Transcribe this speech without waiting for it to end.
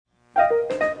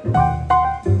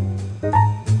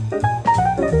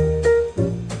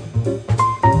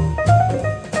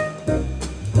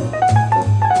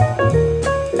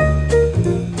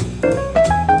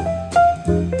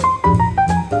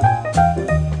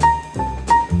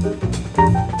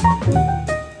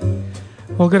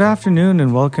Well, good afternoon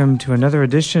and welcome to another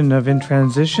edition of In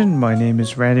Transition. My name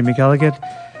is Randy McElligott.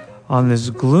 On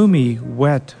this gloomy,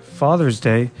 wet Father's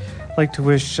Day, I'd like to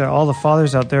wish all the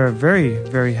fathers out there a very,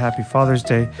 very happy Father's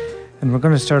Day. And we're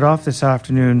going to start off this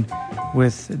afternoon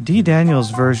with Dee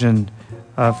Daniels' version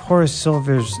of Horace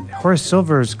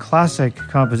Silver's classic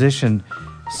composition,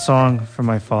 Song for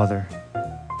My Father.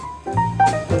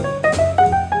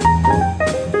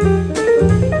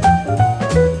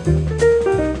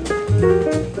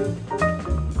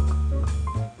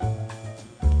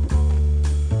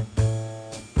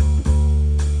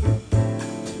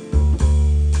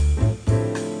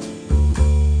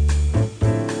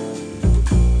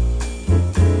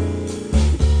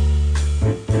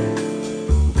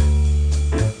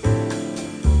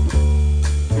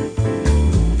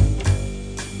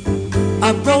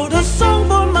 I wrote a song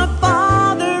for my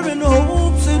father in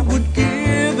hopes it would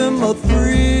give him a thrill.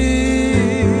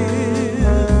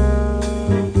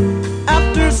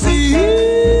 After seeing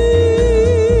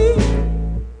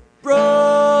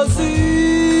Brazil,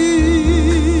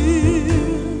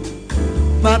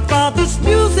 my father's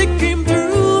music came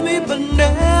through me but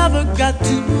never got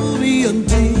to me until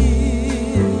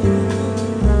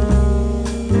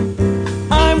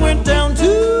I went down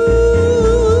to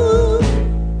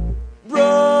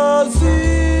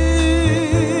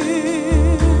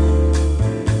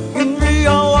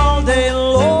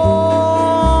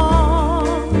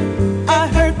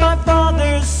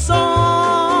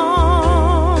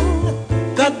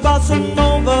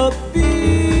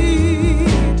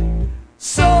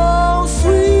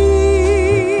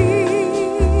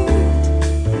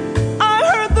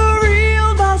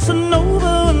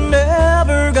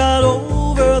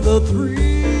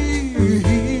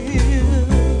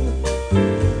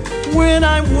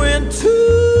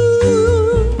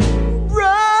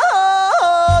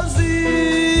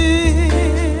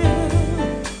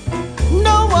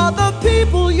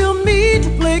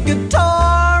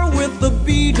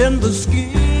and the skill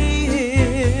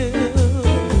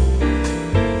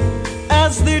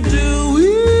as they do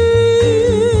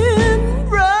in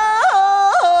Brazil.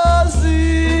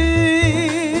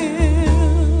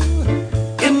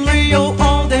 In Rio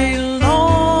all day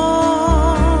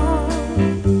long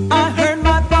I heard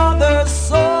my father's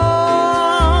song,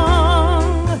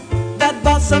 that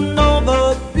bossa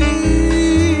nova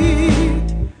beat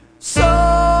so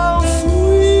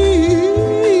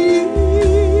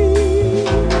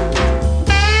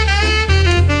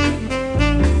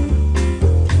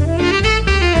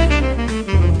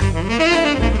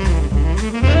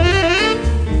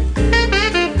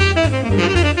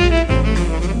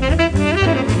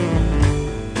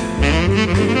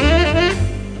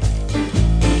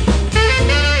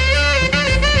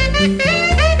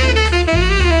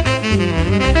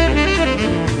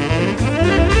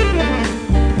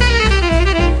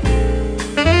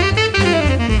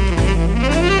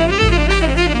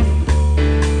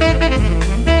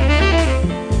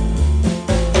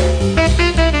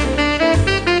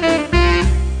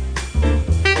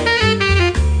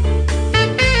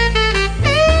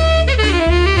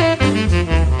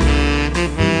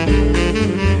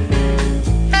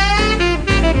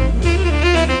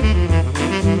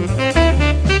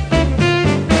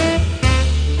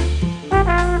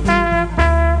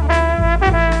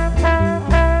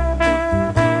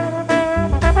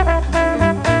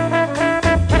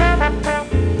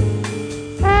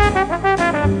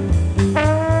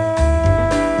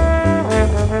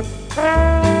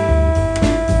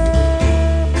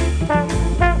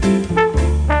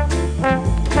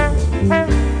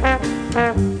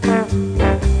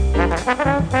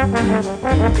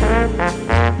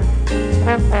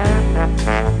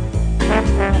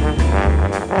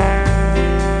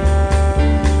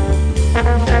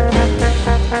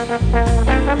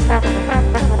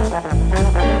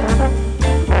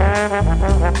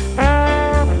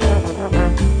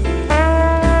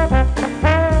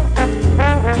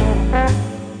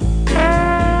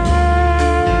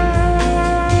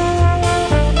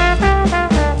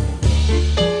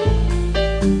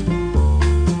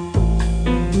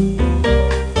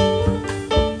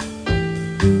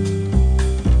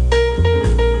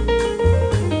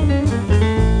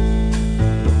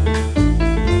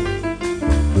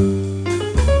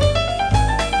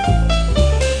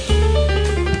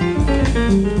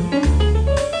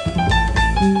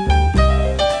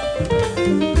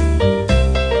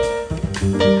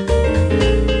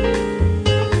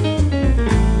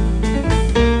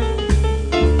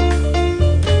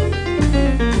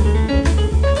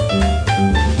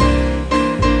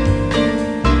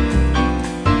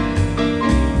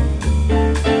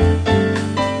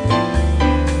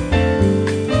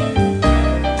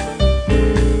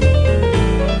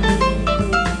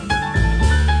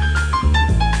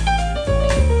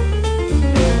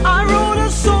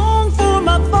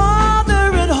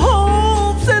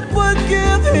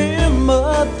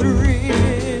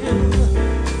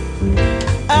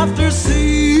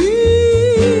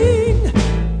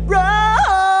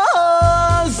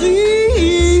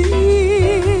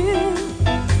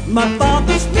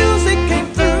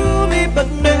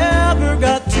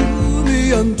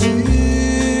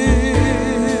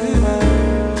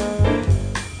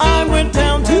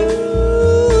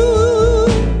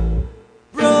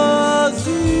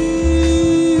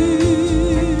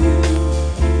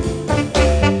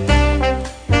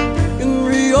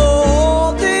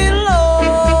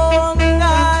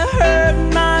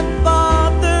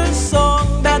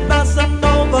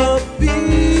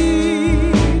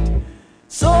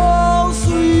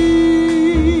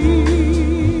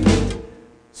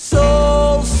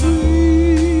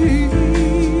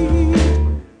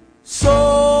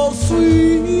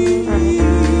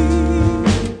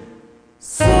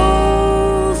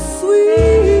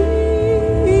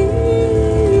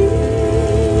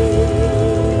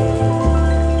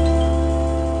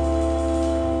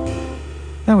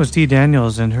was Dee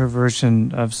Daniels and her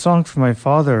version of Song for My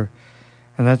Father,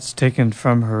 and that's taken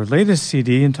from her latest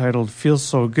CD entitled Feels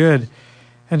So Good.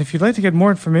 And if you'd like to get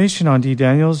more information on Dee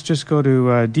Daniels, just go to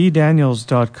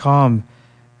ddaniels.com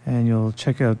and you'll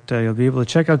be able to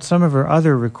check out some of her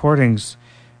other recordings.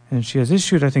 And she has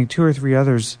issued, I think, 2 or 3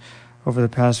 others over the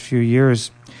past few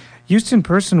years. Houston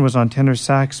Person was on tenor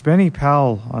sax, Benny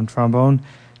Powell on trombone,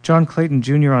 John Clayton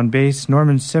Jr. on bass,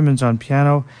 Norman Simmons on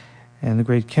piano, and the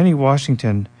great Kenny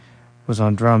Washington was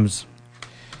on drums.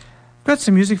 I've got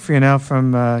some music for you now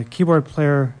from keyboard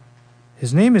player.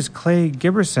 His name is Clay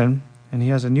Giberson, and he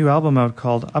has a new album out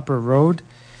called Upper Road.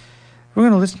 We're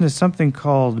going to listen to something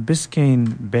called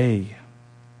Biscayne Bay.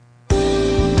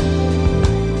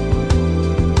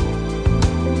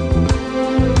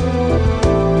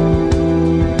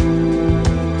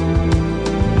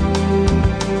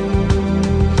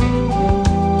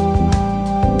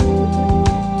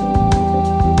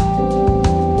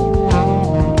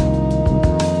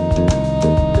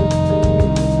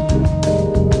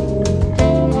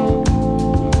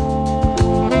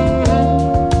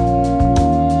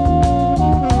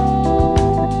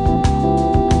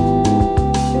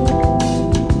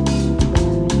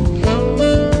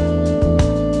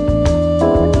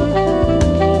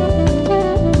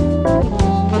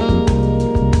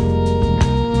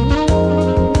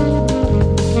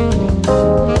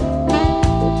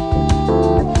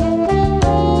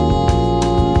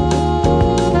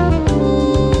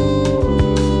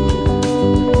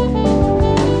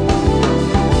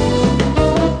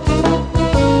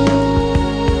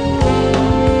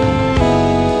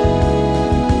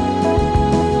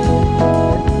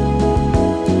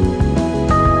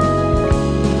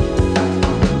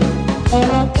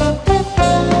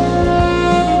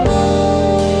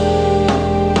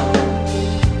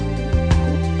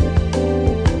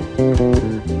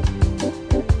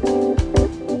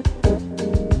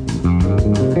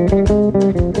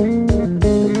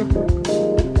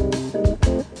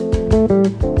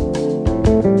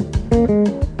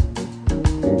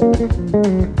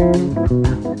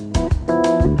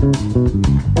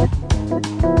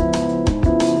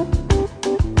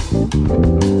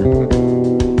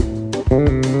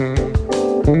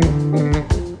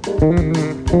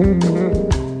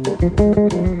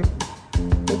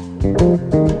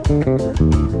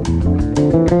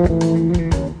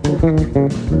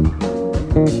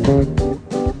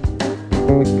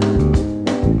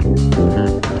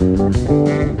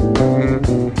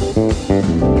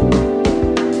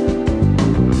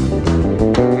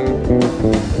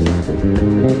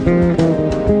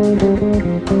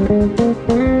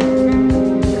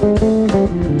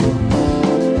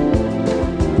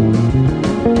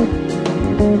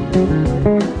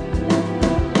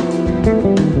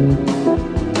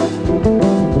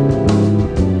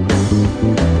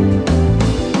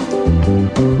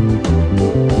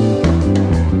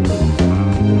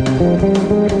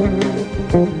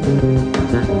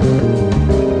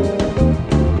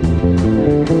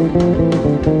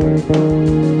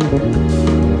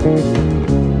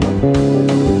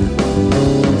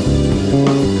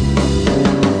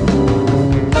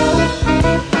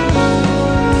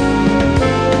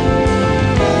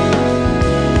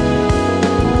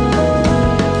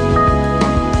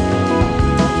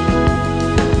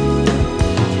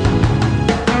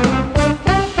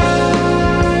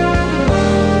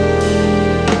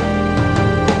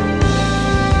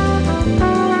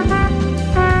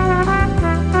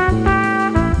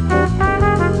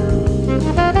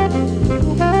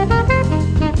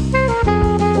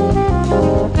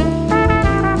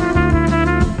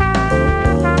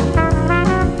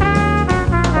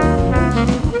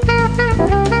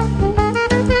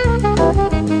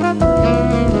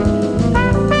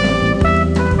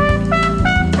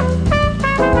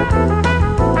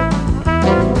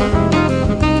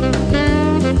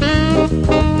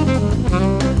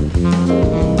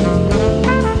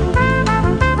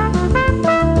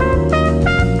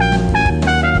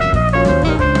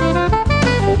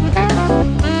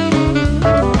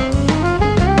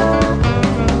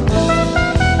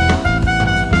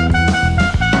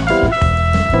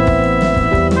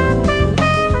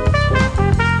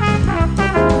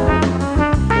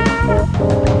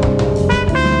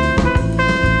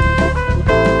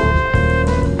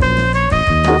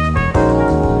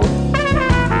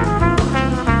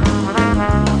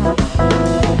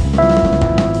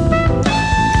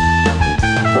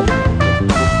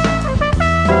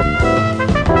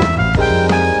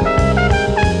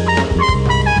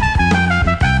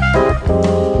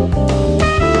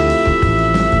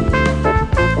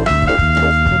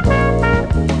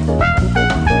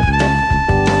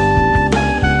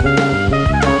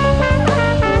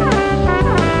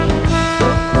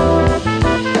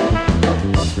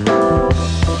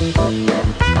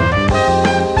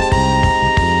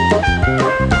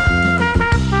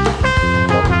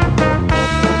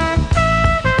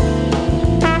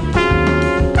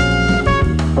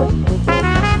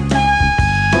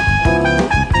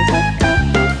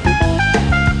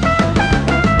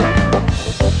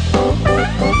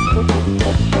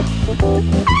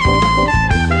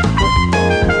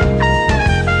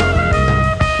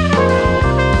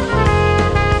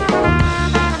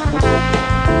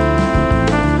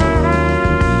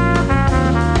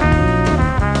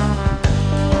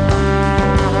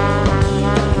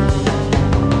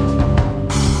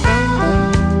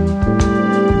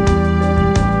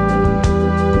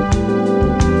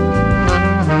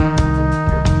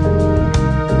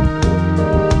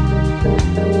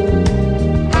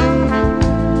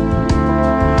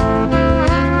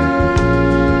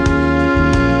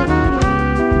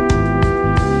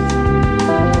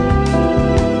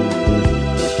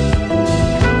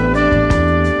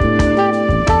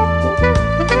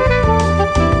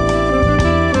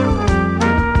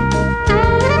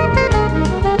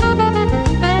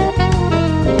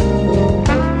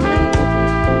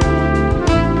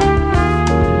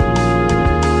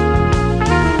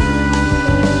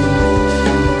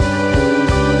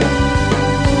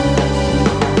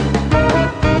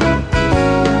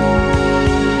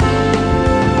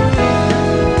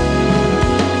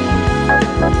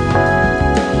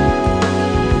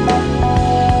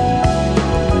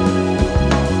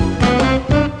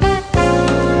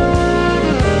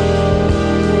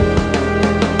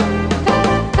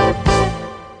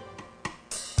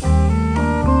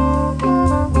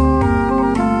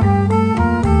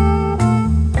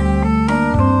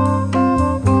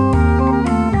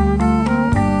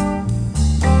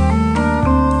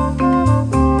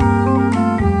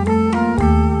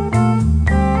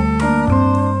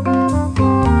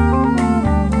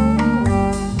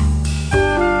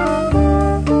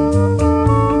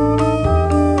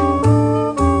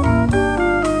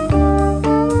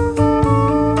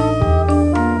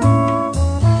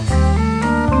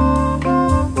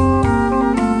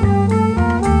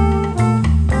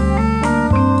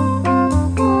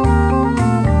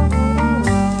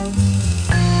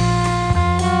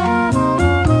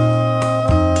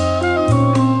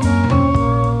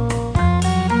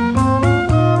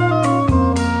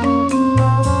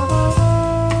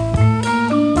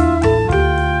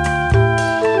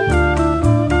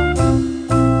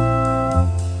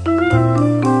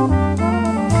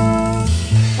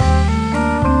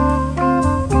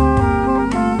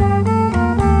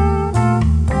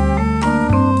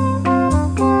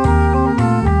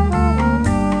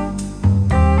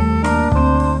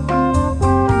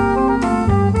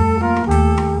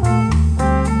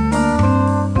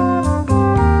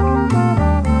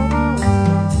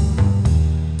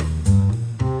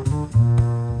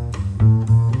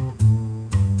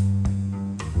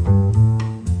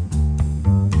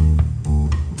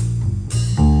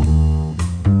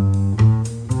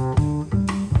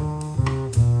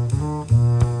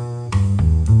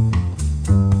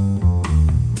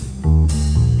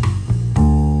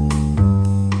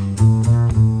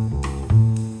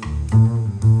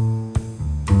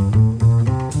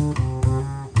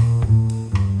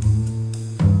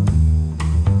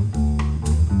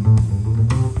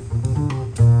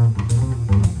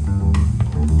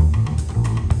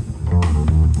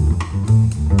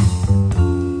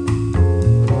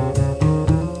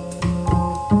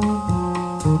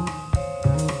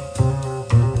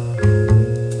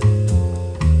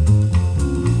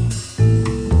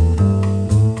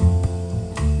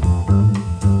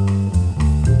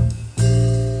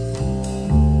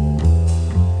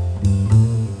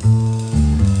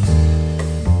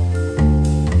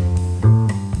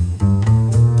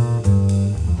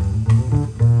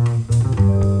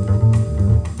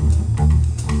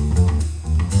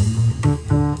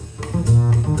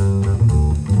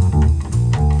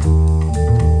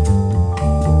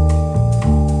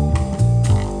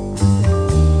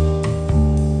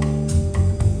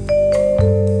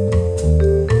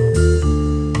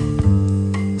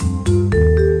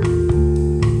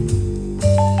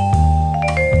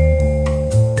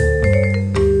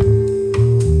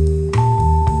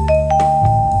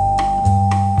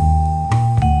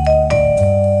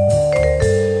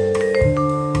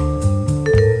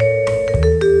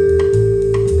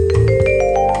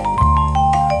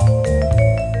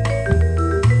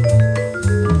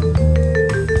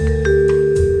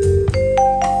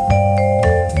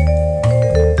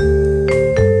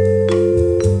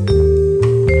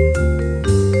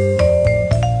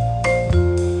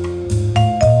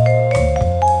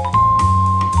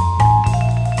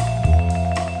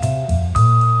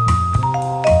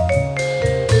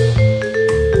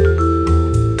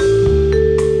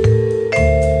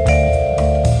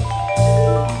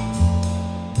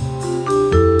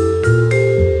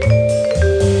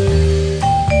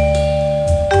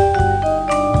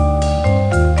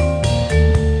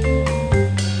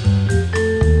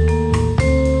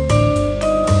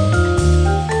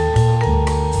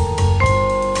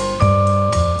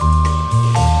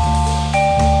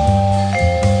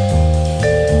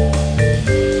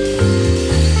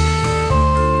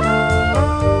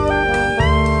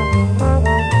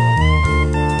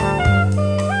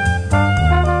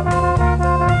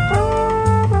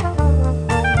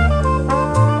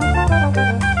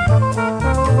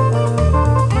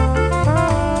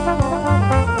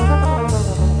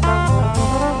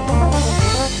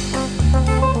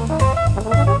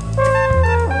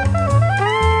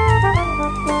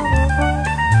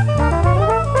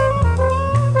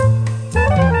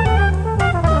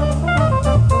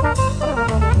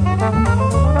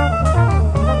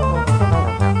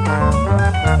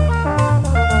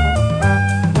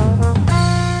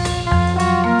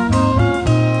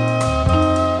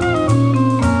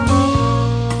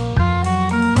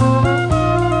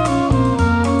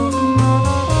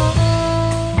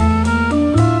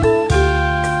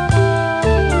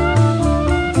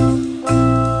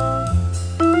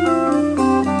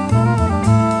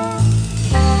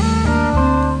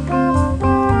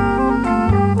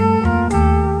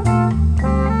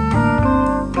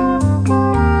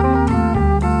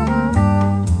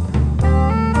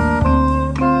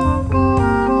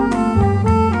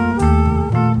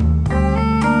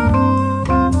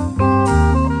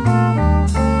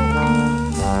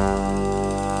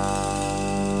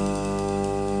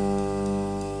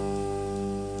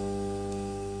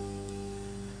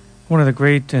 One of the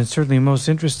great and certainly most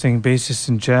interesting bassists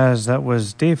in jazz, that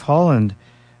was Dave Holland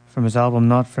from his album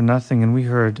Not For Nothing, and we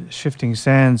heard Shifting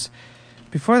Sands.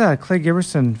 Before that, Clay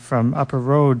Giberson from Upper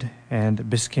Road and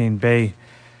Biscayne Bay.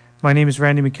 My name is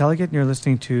Randy McElligott, and you're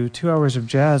listening to 2 hours of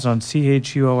jazz on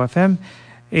CHUO-FM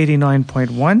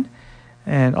 89.1,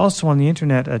 and also on the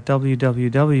internet at www.chuo.fm.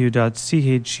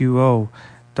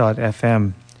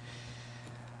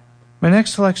 My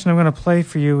next selection I'm going to play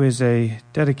for you is a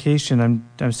dedication.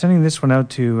 I'm sending this one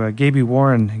out to Gaby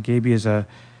Warren. Gaby is a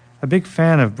big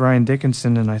fan of Brian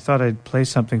Dickinson, and I thought I'd play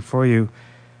something for you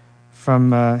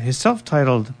from his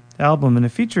self-titled album, and it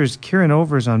features Kieran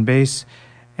Overs on bass,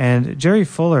 and Jerry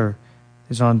Fuller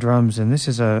is on drums, and this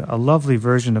is a lovely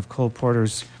version of Cole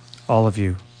Porter's All of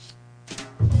You.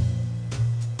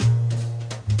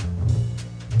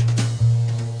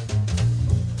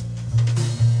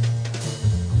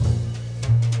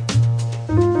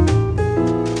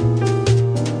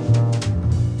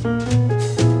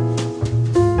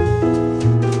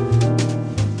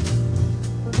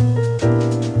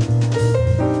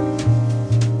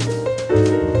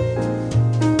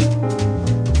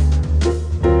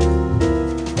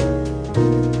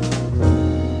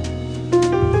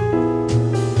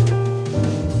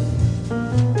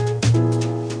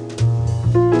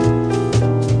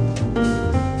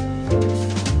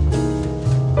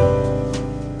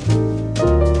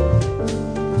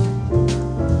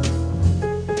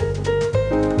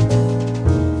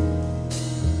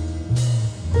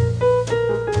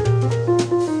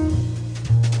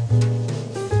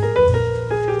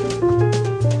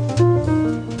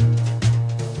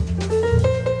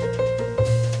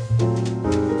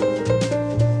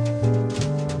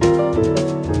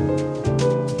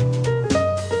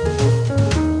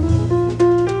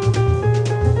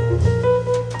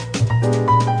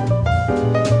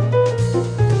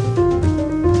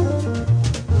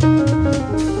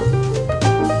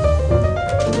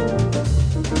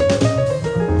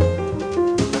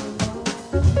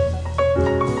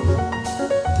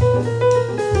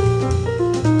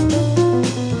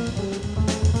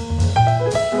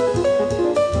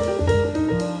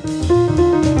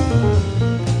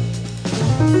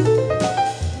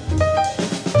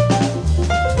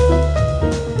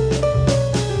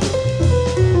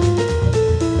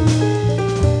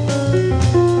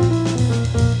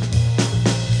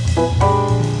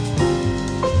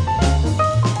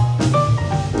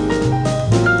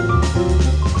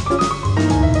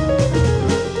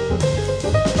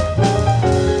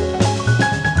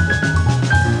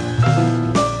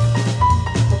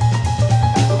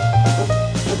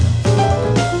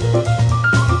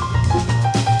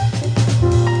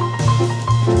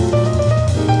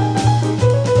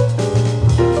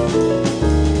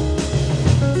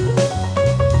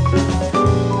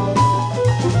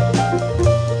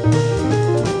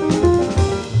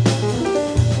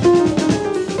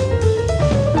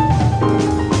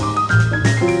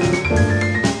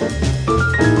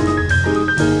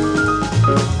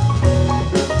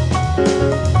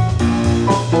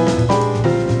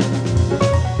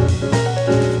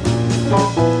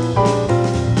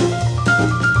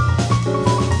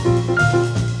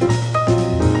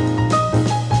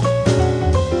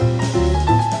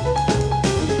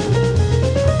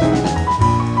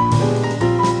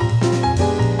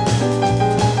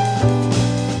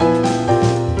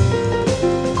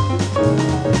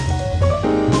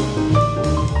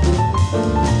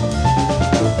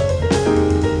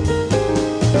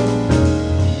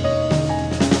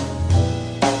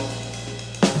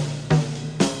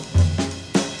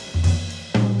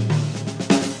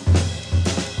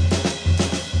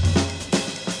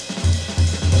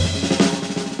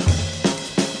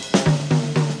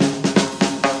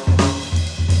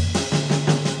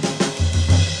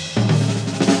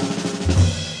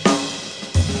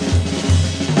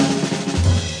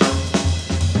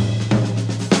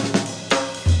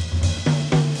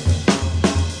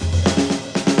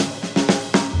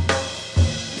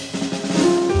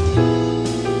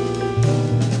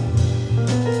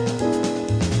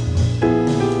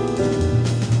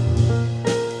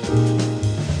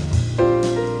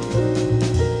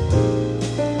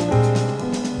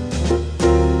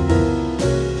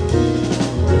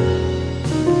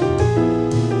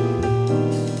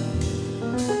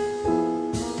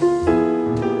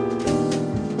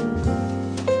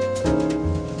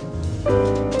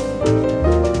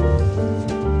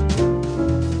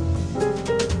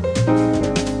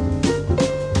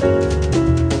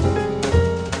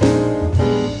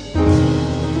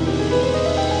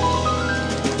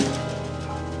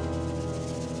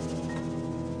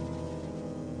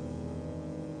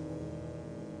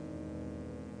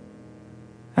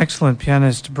 Excellent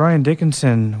pianist Brian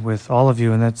Dickinson with All of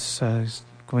You, and that's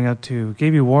going out to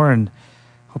Gaby Warren.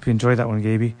 Hope you enjoyed that one,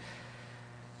 Gaby.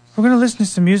 We're going to listen to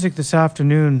some music this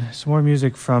afternoon, some more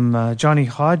music from Johnny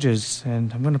Hodges,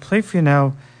 and I'm going to play for you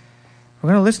now.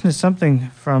 We're going to listen to something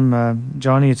from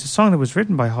Johnny. It's a song that was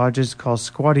written by Hodges called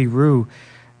Squatty Roo.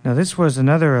 Now, this was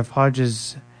another of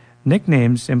Hodges'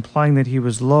 nicknames, implying that he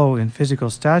was low in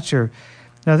physical stature.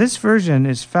 Now, this version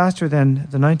is faster than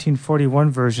the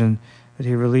 1941 version that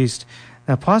he released.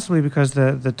 Now, possibly because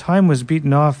the time was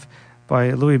beaten off by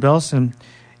Louis Bellson.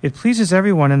 It pleases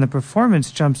everyone, and the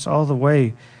performance jumps all the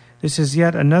way. This is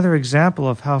yet another example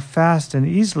of how fast and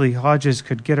easily Hodges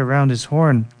could get around his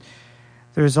horn.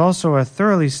 There is also a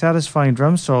thoroughly satisfying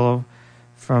drum solo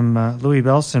from Louis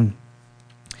Bellson.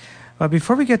 But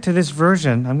before we get to this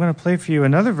version, I'm going to play for you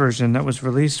another version that was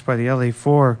released by the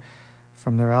LA4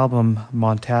 from their album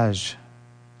Montage.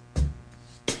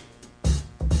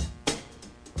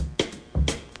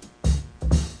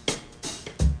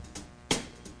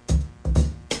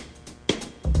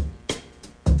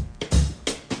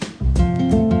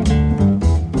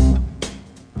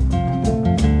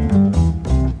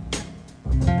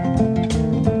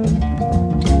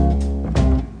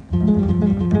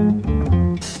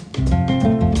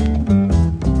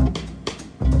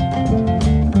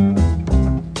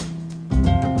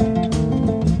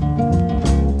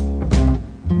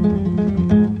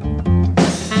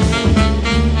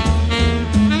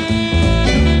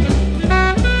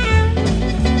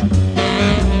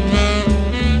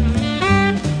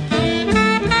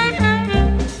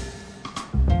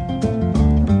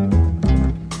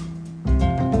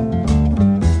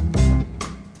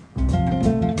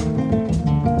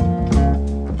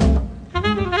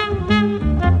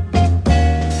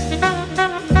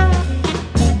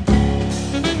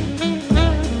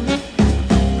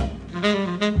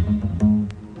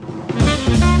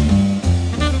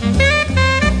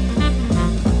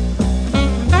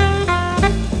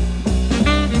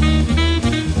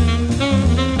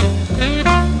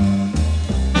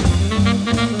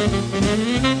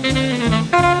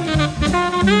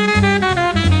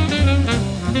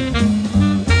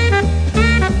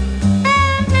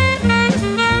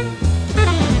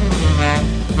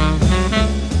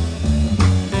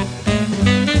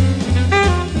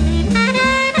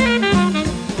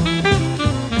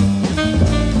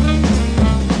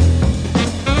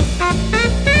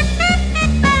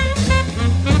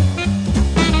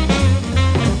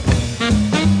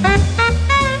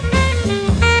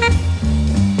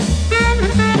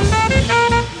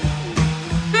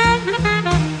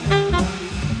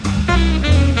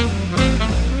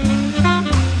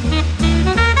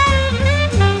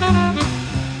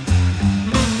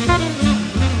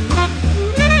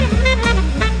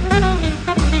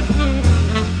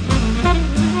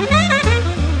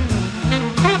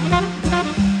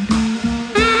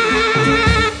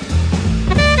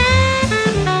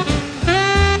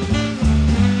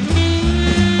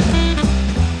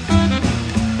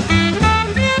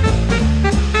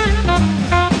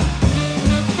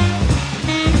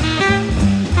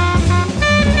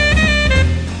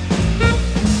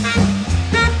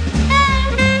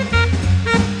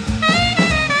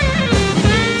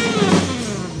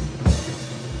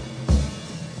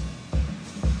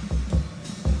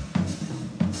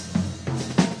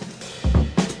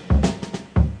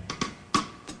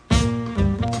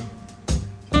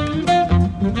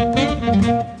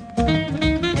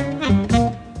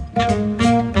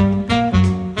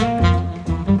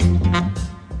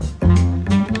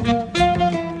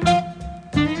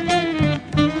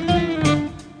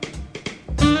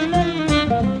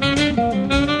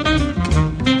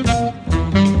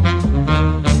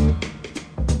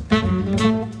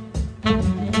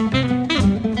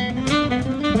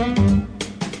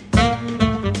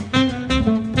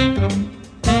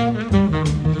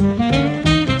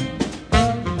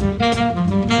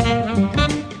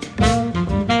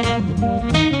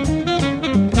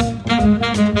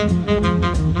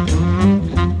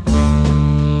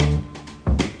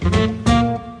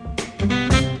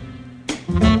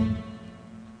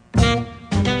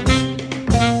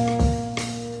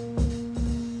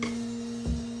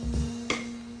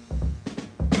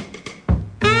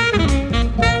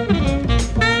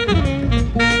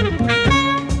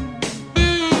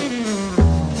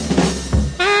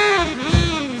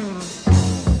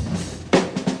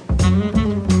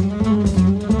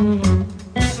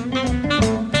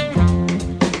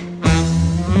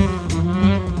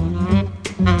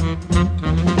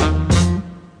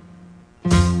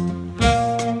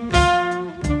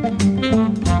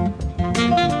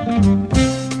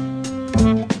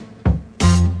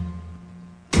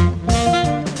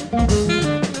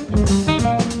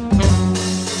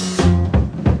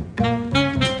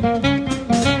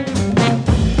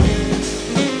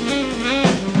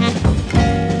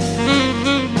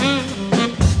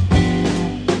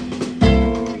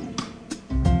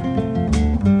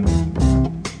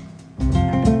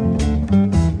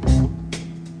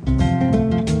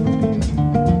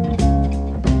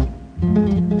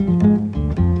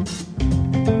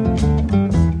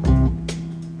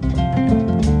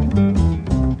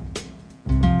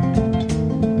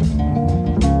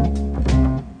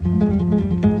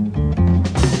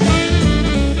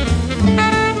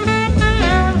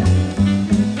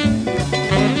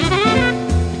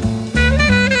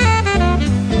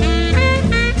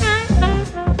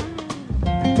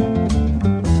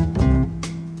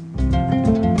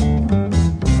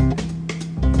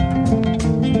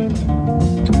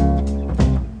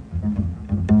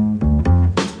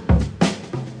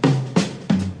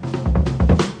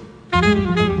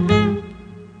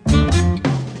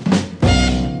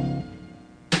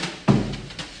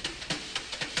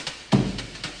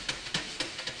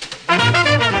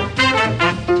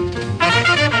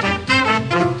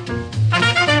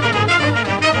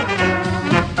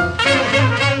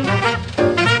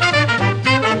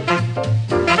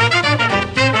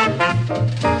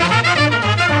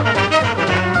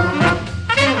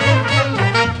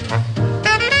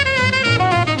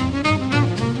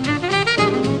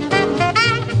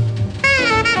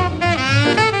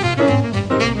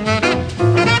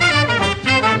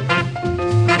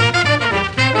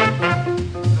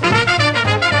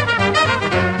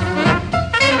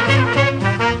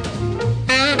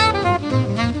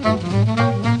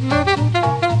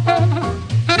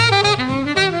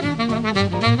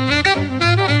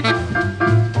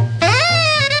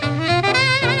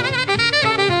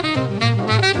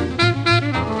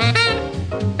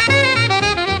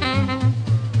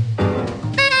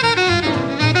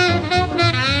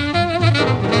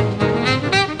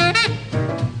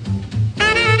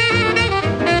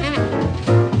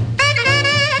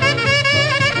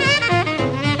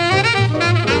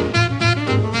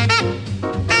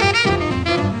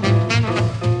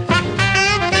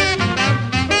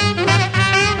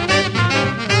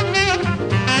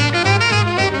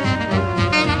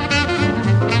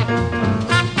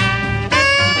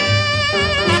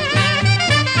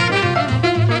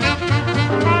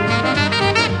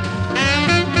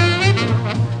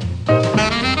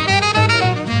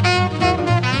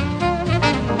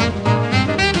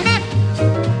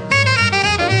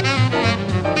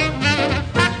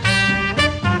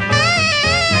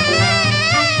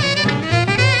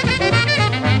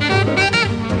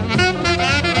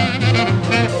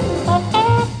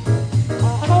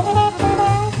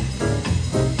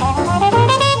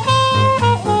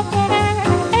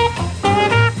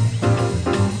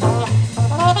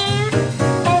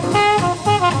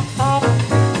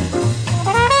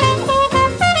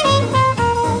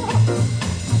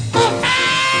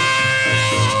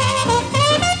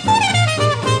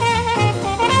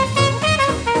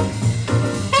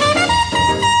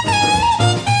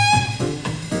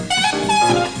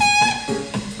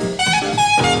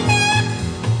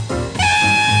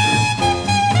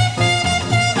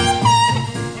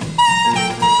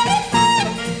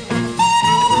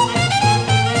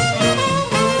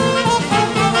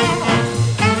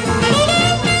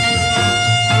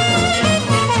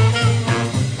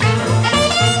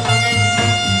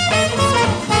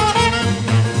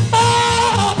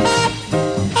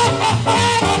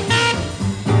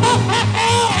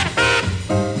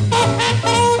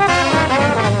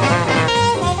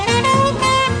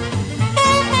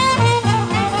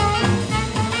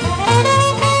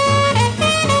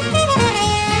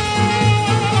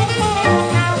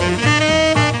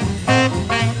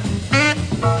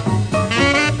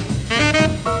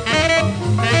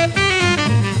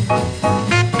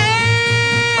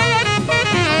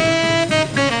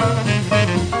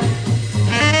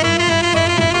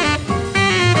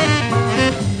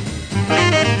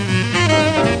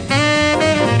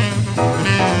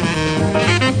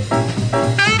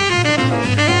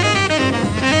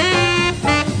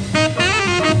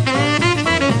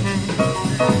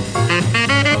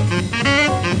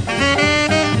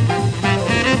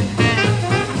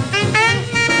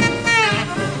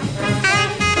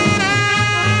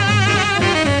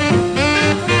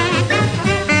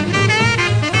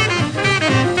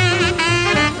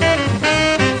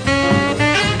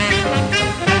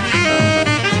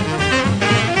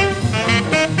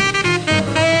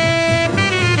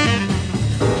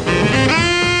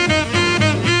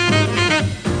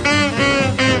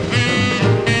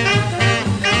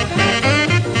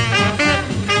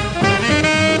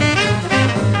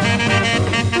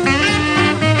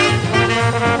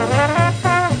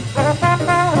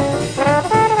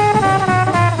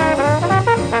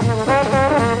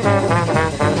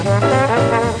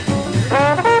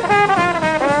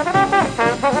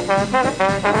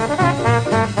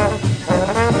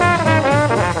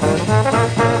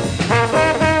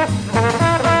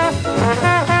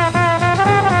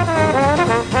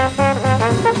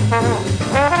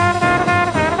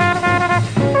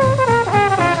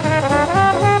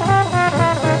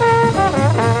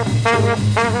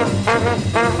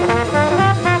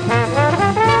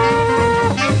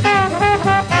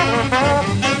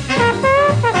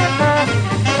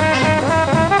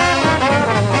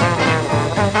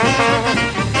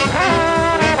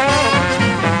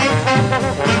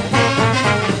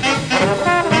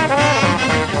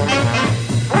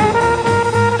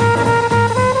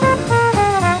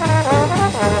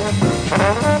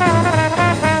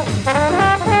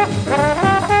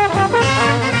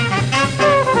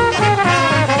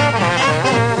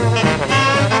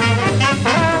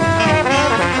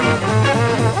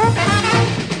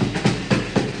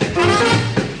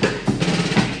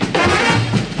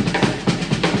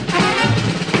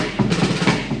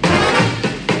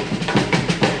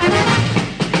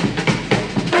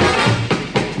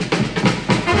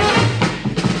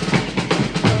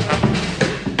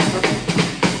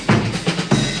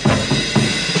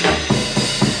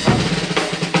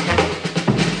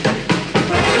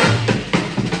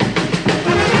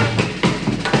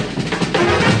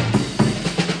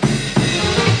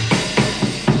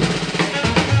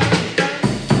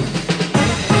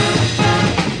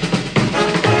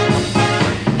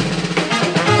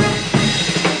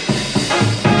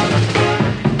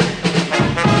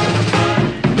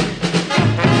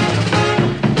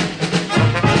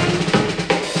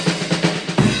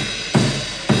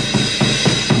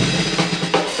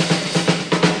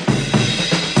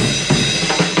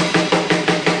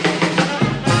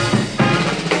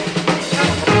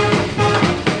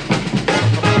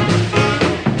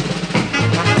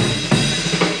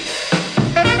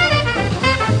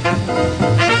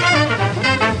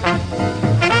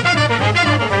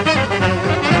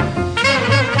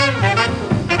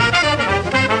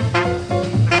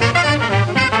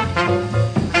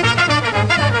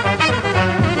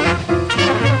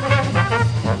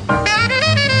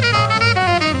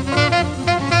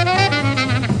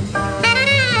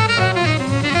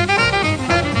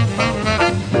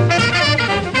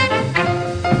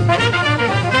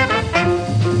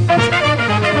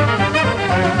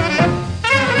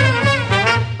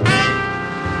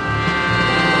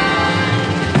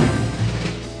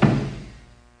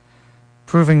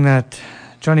 proving that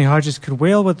Johnny Hodges could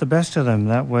wail with the best of them.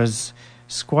 That was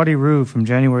Squatty Roo from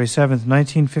January 7th,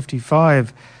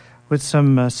 1955, with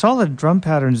some solid drum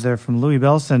patterns there from Louis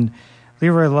Bellson,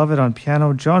 Leroy Lovett on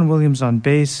piano, John Williams on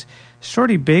bass,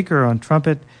 Shorty Baker on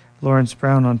trumpet, Lawrence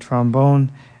Brown on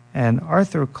trombone, and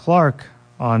Arthur Clarke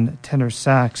on tenor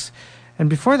sax. And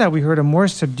before that, we heard a more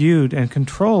subdued and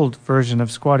controlled version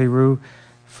of Squatty Roo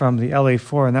from the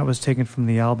LA4, and that was taken from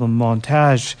the album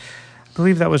Montage. I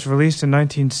believe that was released in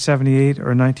 1978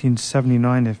 or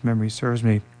 1979, if memory serves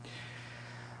me.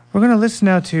 We're going to listen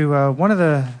now to one of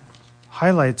the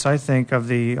highlights, I think, of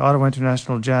the Ottawa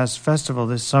International Jazz Festival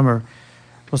this summer.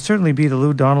 Will certainly be the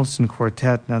Lou Donaldson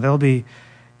Quartet. Now, they'll be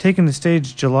taking the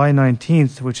stage July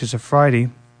 19th, which is a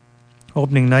Friday,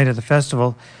 opening night of the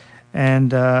festival.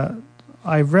 And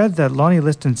I read that Lonnie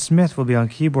Liston Smith will be on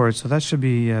keyboard, so that should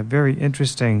be very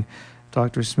interesting.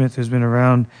 Dr. Smith, who's been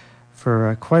around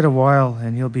for quite a while,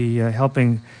 and he'll be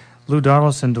helping Lou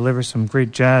Donaldson deliver some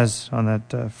great jazz on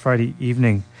that Friday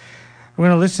evening. We're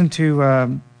going to listen to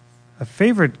a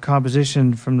favorite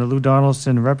composition from the Lou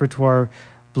Donaldson repertoire,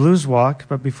 Blues Walk.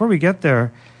 But before we get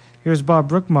there, here's Bob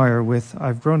Brookmeyer with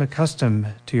I've Grown Accustomed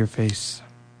to Your Face.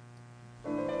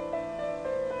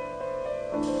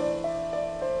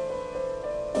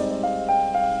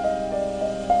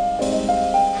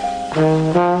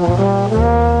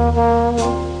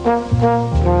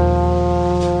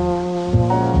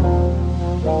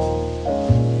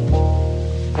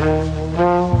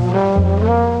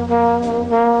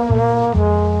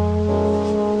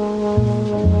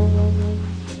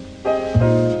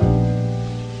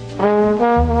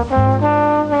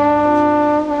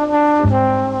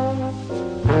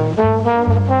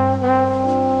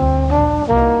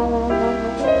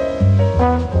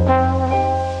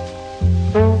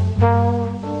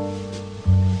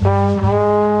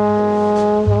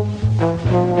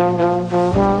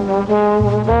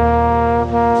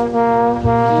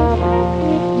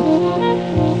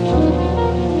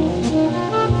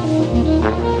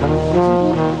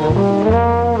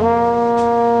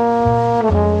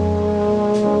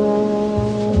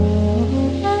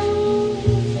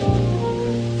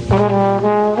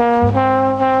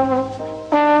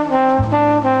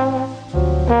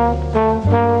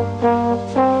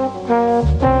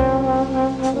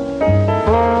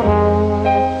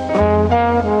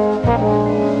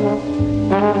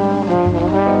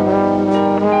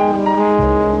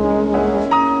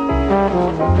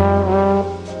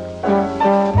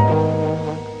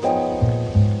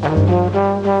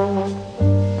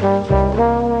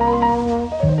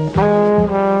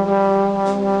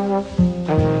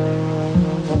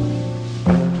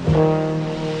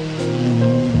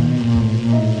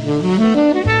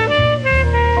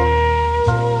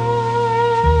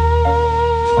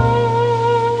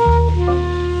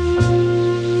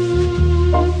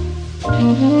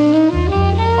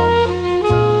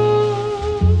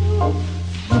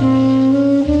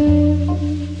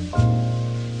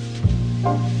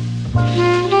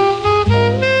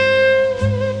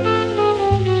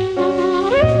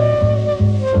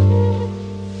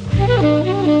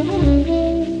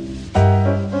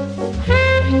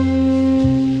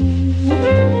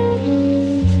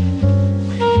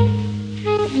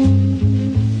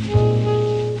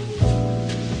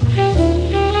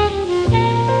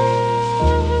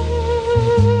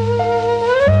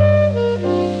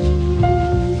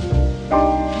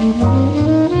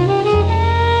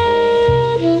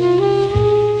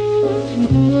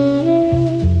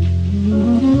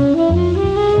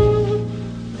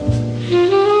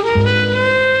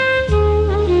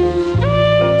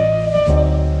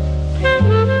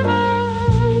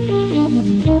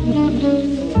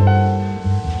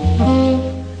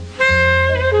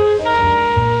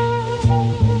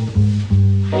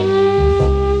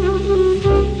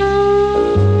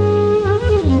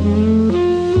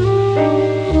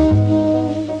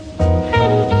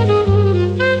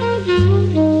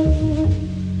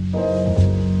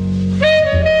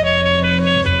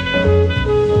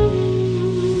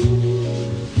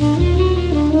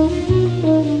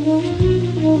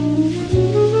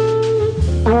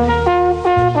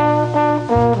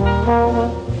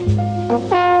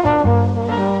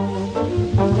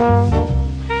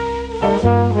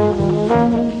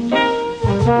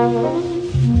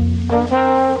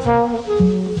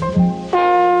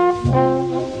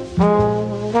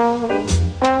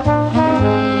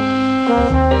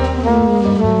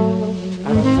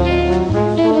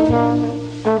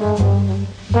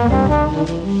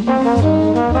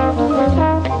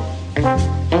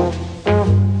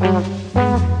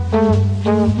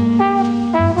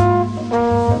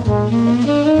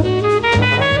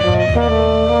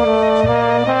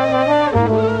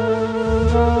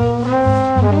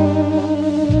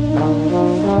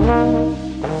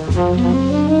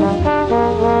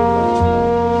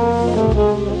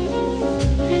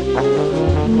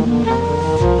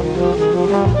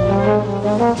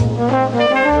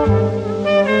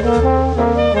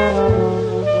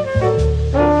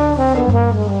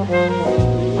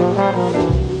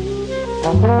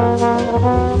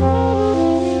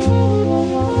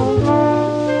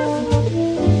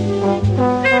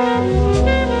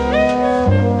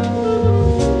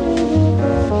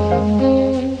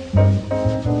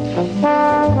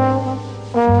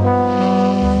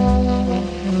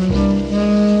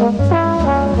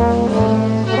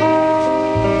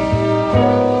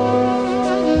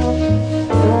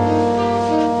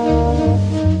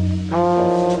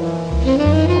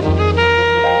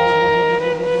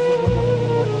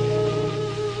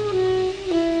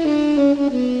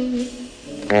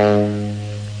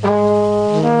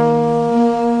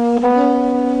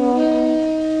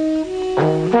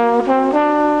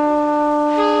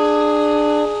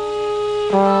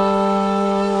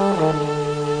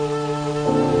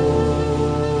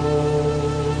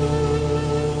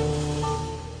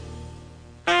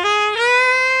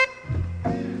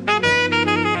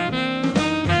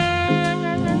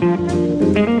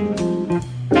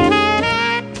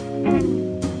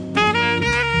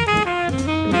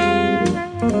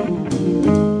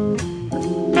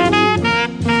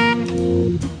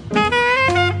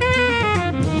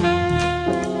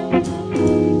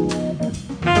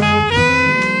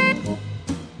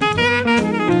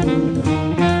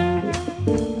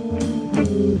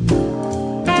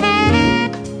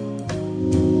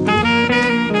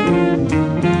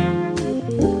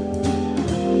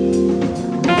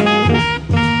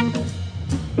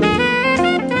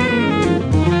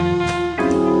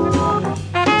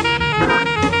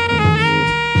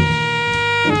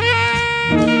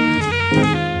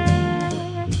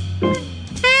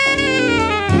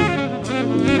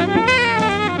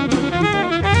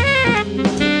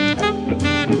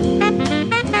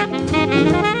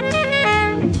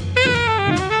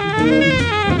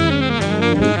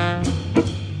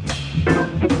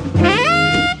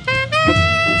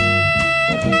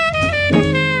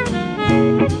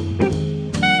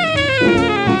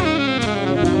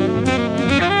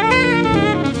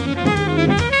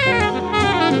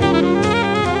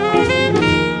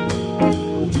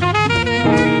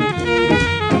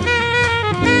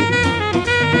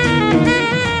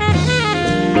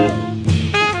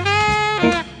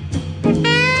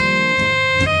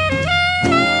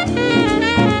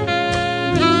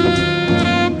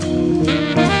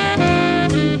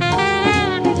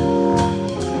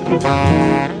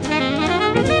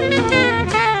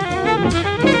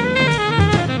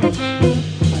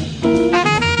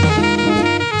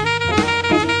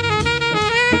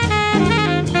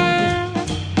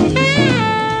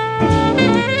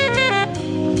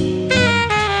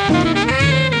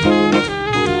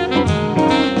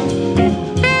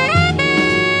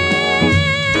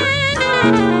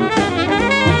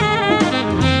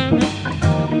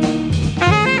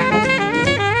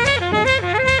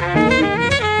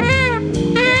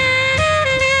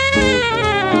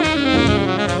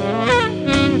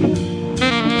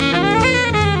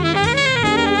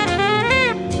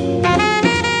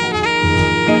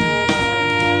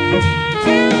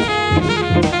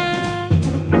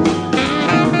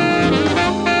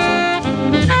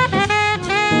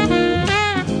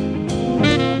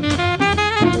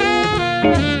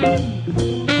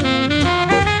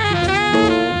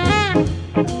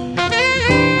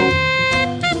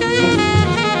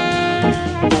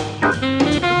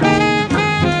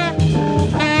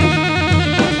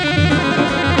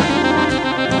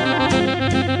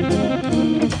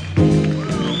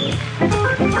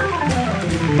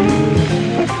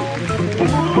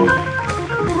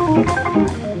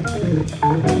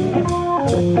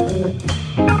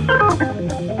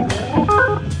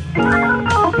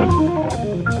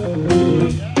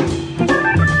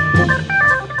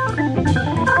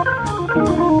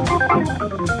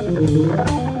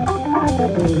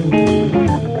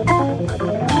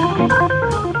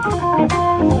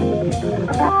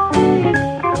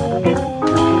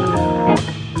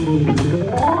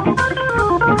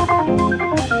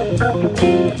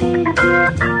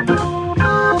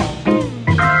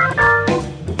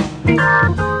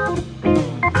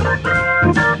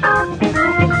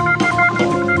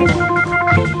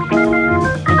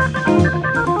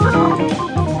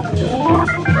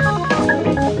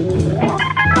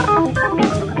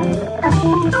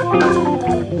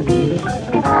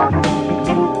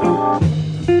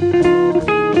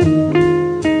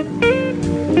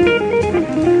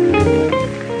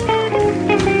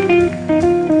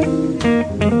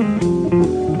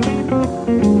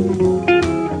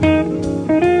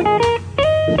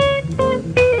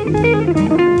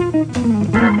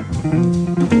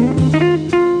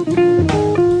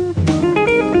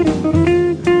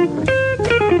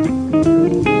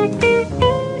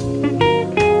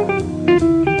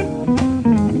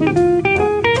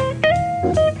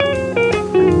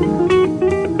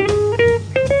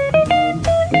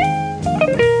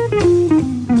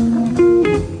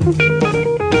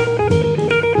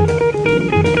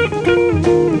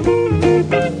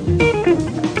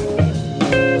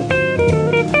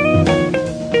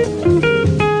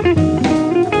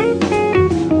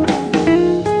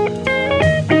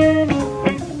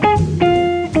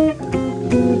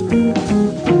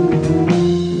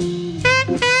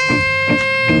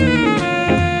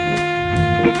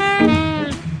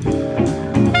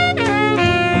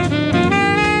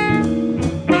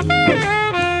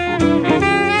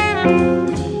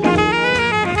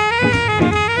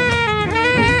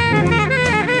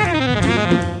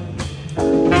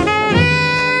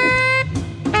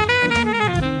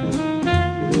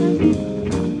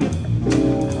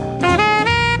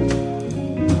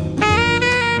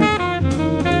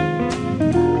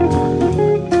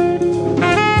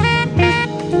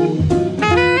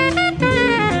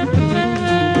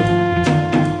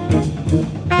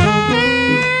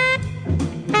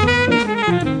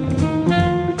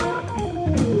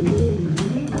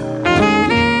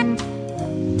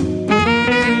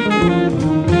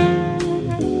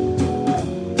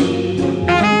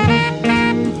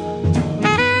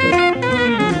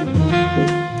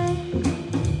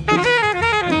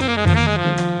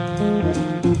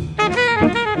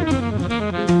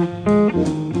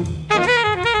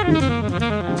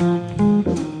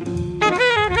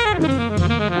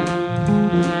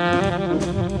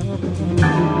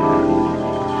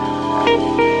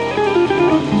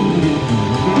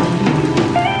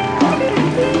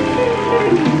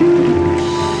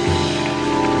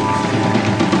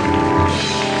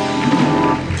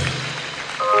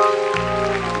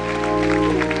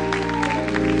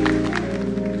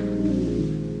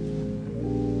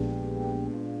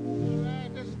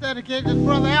 dedicate to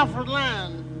Brother Alfred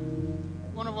Land,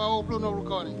 one of our old Blue Note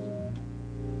recordings.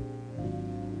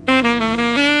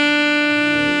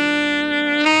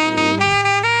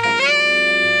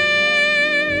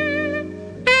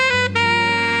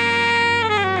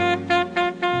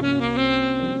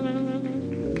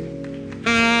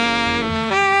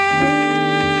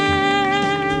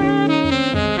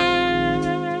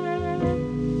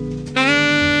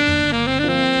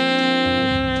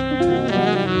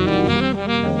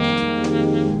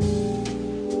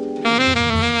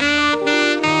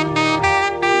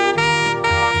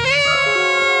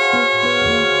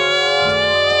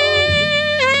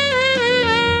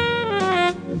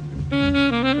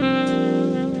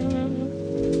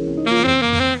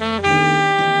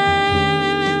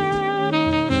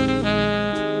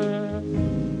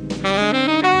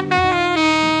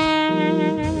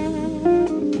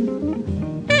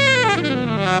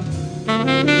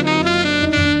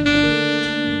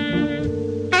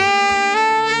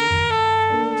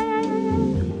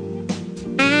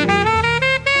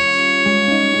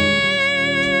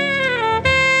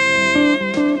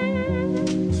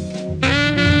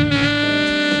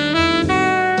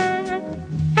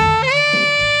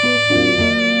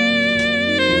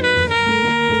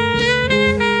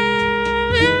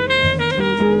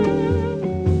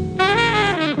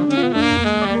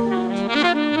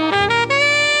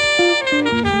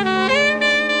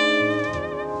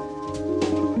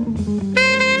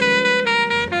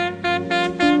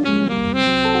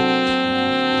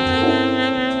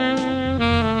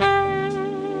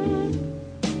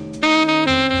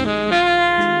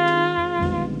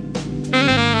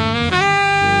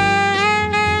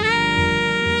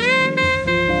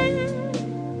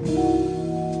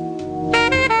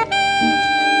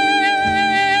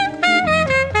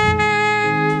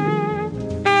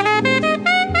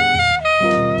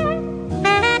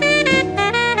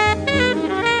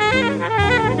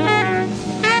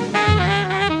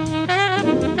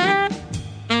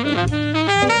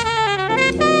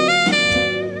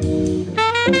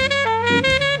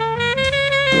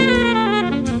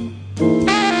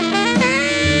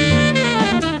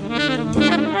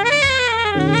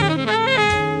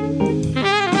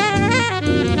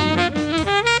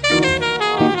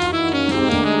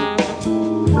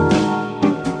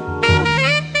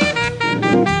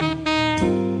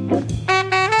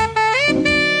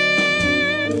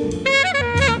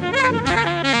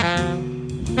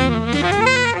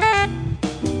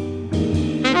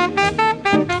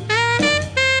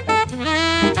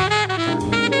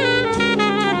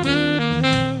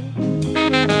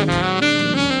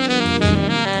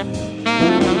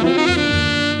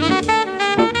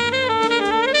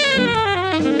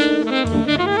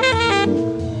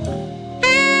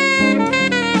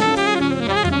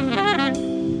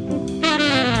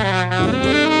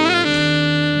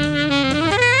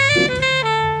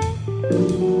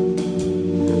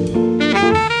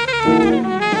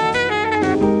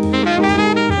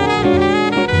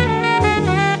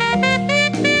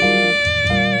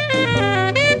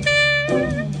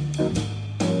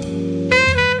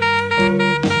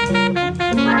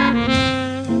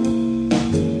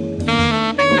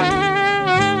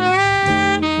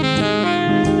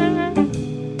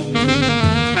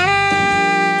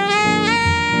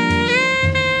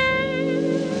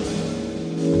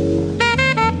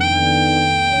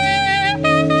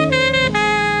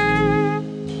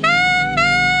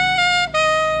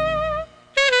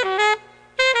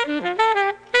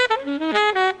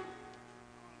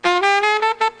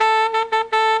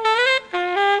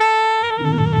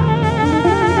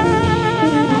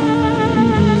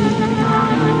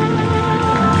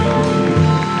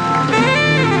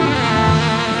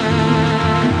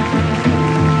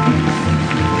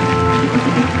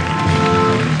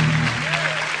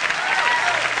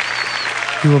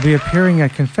 He will be appearing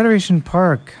at Confederation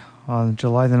Park on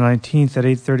July the 19th at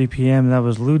 8:30 p.m. That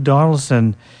was Lou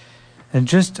Donaldson, and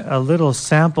just a little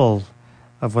sample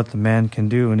of what the man can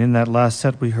do. And in that last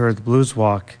set, we heard the Blues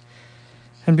Walk.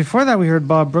 And before that, we heard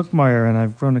Bob Brookmeyer, and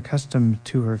I've grown accustomed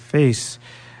to her face.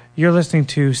 You're listening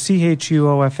to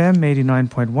CHUO-FM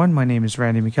 89.1. My name is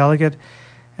Randy McElligott,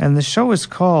 and the show is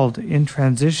called In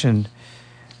Transition.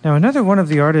 Now, another one of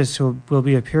the artists who will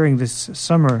be appearing this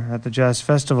summer at the Jazz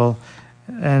Festival,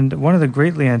 and one of the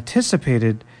greatly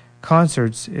anticipated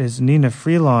concerts, is Nina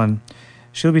Freelon.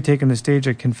 She'll be taking the stage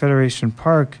at Confederation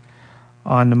Park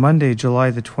on Monday,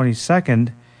 July the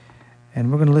 22nd,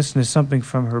 and we're going to listen to something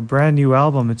from her brand new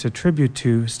album. It's a tribute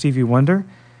to Stevie Wonder.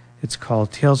 It's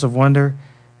called Tales of Wonder,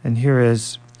 and here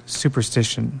is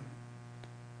Superstition.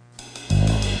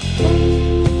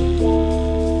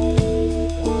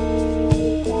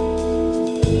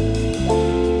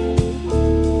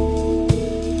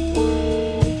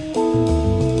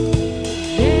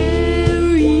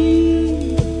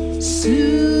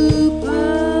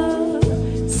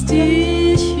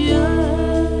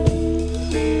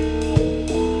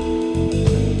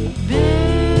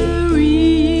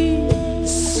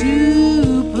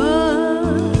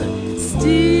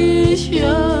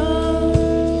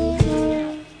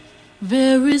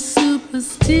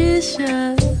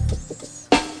 superstitious.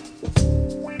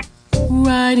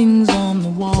 Writings on the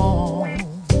wall,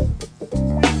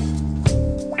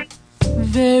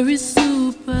 very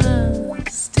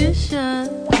superstitious.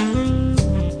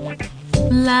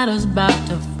 Ladders about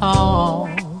to fall.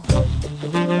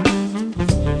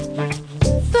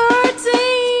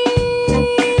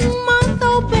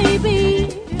 13-month-old baby,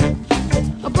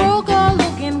 a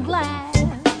broke-looking glass.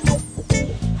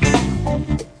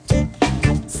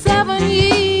 7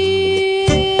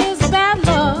 years bad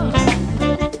luck,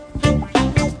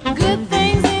 good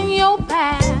things in your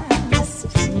past.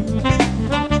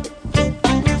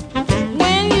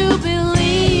 When you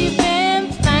believe in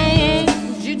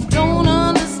things you don't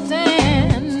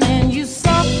understand and you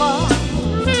suffer,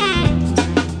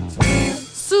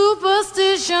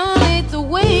 superstition ain't the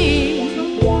way.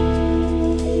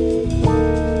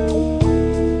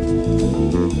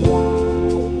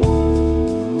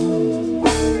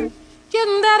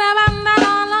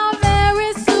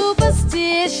 Very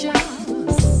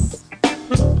superstitious.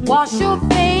 Wash your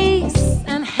face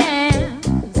and hands.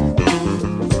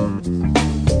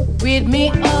 Rid me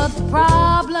of the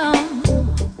problem.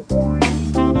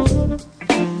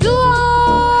 Do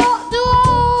all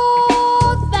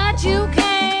that you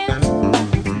can.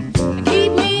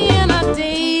 Keep me in a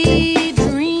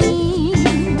daydream.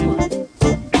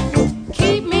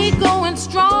 Keep me going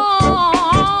strong.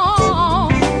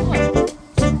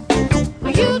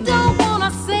 You don't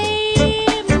wanna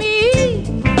save me,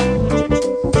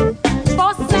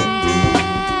 for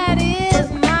sad is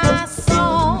my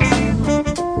song.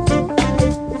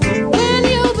 When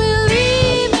you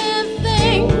believe in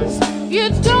things you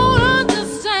don't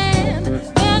understand,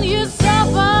 then you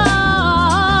suffer.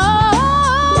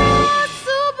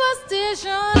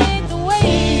 Superstition ain't the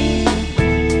way.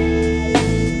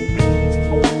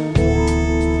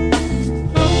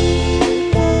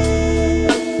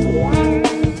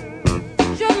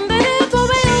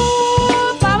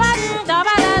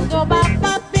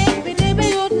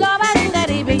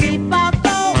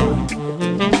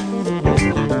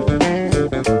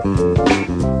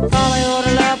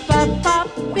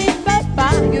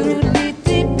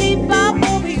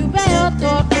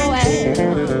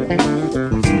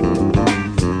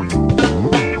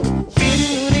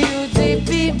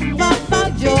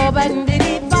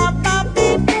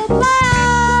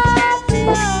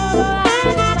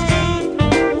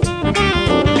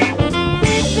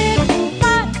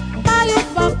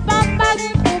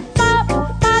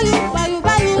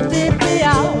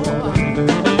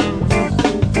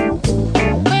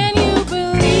 When you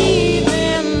believe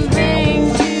in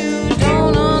things you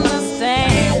don't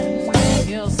understand,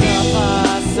 you'll suffer.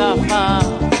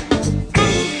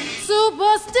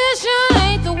 Superstition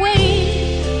ain't the way.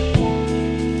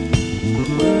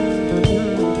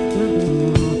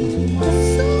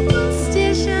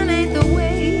 Superstition ain't the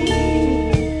way.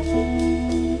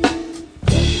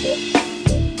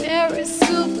 Very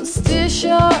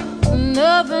superstitious,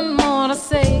 nothing more to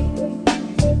say.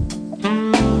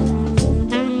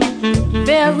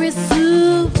 Very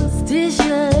superstitious.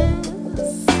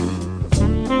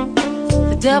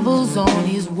 The devil's on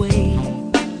his way.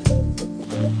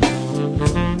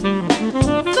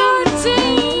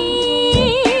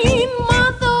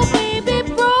 13-month-old baby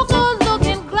broke a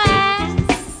looking glass.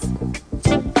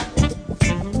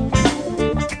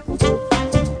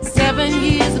 7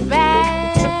 years of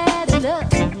bad luck,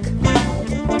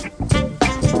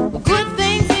 good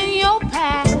things in your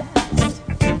past.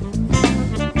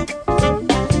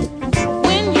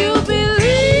 When you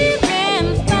believe in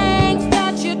things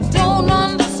that you don't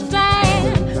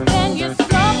understand, then you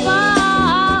suffer.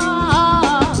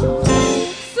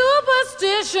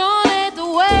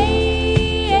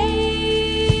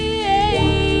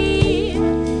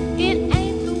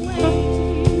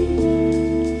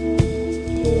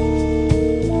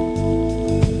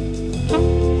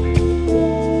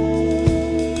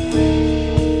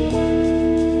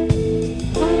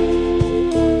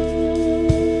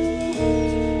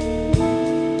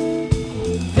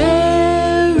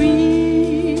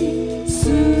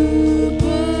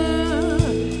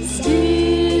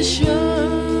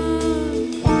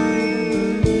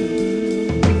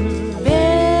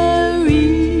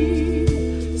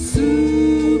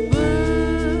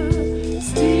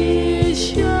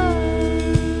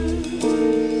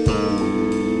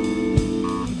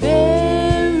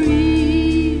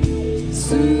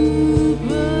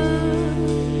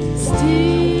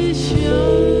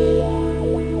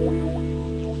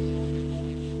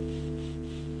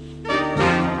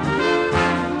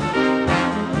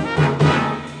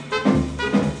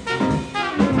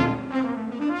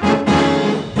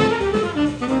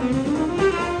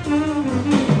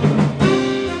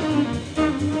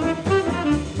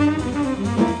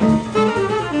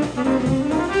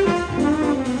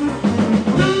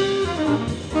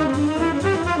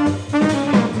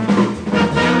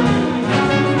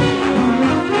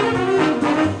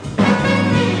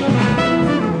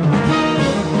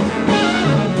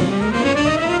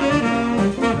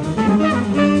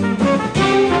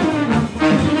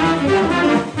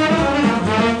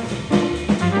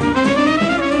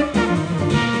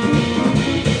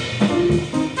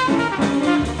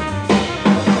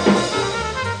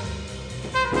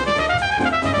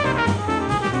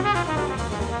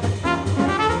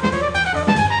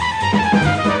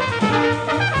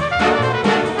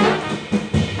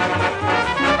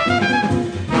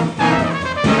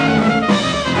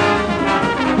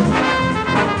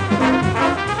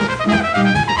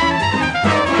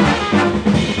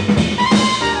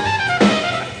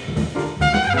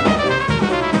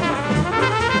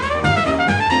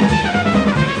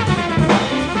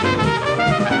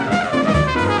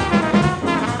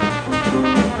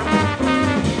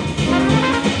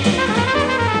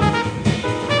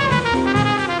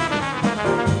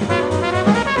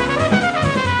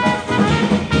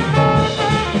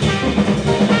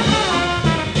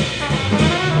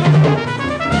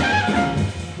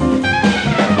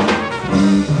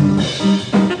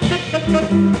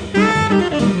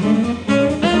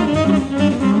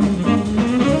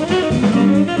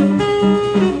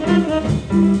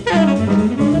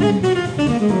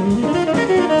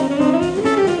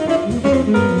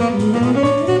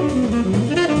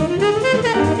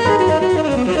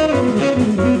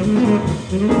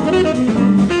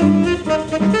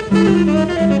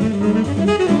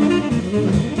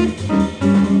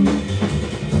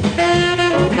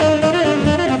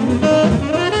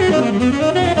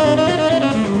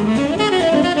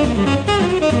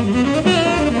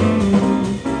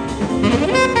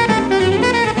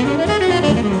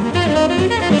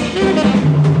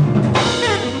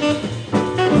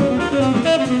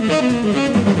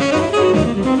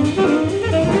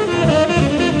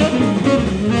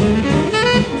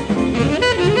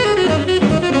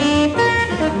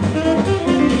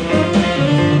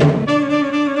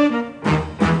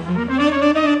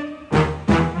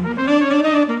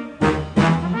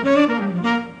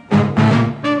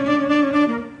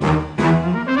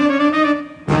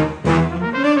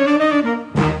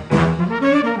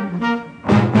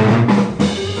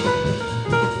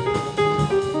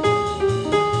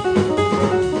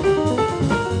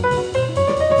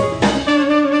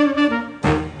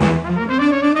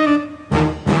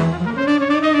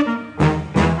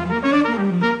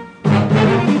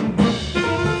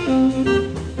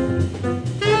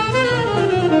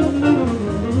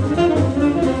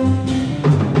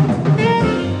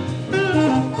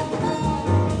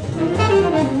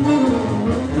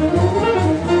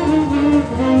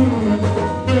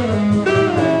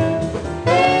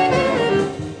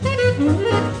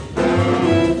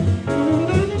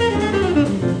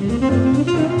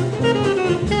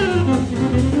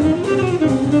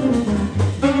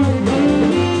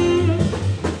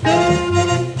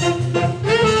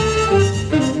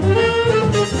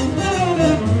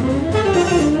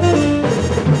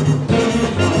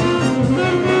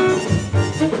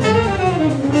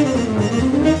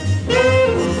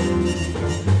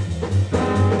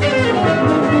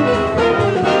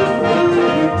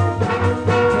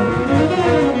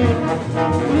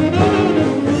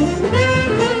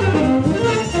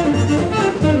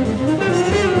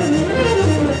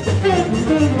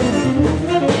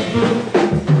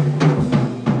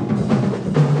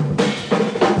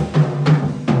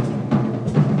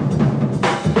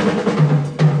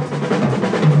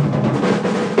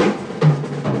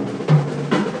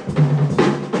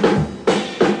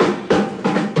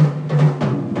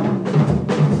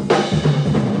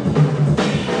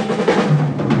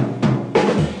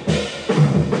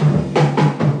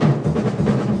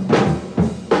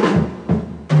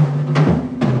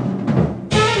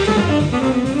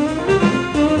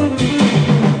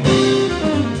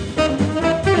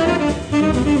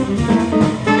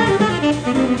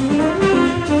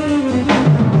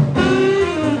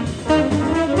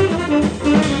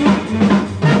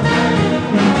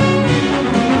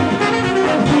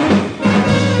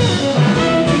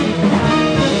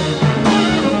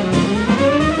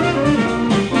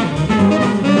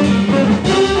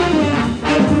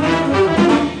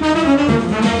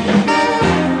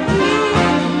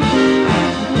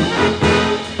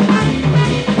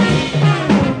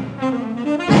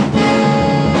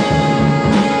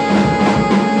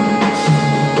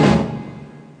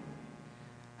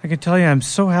 tell you, I'm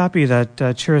so happy that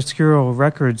Chiaroscuro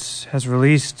Records has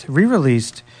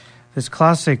re-released this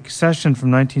classic session from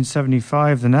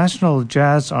 1975, the National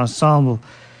Jazz Ensemble,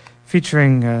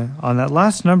 featuring on that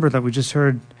last number that we just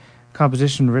heard,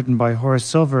 composition written by Horace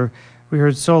Silver. We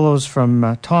heard solos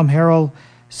from Tom Harrell,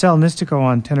 Sal Nistico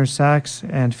on tenor sax,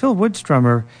 and Phil Wood's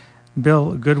drummer,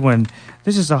 Bill Goodwin.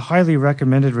 This is a highly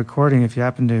recommended recording if you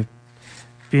happen to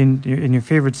be in your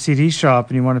favorite CD shop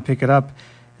and you want to pick it up.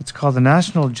 It's called the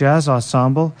National Jazz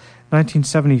Ensemble,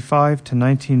 1975 to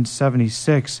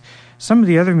 1976. Some of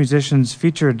the other musicians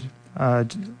featured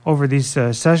over these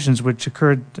sessions, which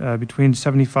occurred between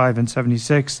 75 and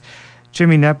 76,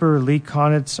 Jimmy Knepper, Lee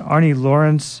Konitz, Arnie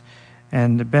Lawrence,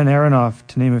 and Ben Aronoff,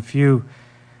 to name a few.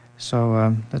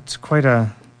 So that's quite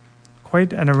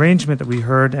an arrangement that we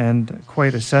heard, and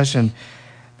quite a session.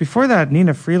 Before that,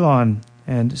 Nina Freelon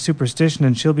and Superstition,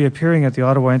 and she'll be appearing at the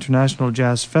Ottawa International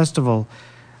Jazz Festival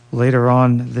later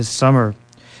on this summer.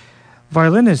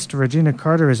 Violinist Regina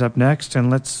Carter is up next, and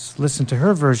let's listen to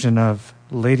her version of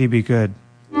Lady Be Good.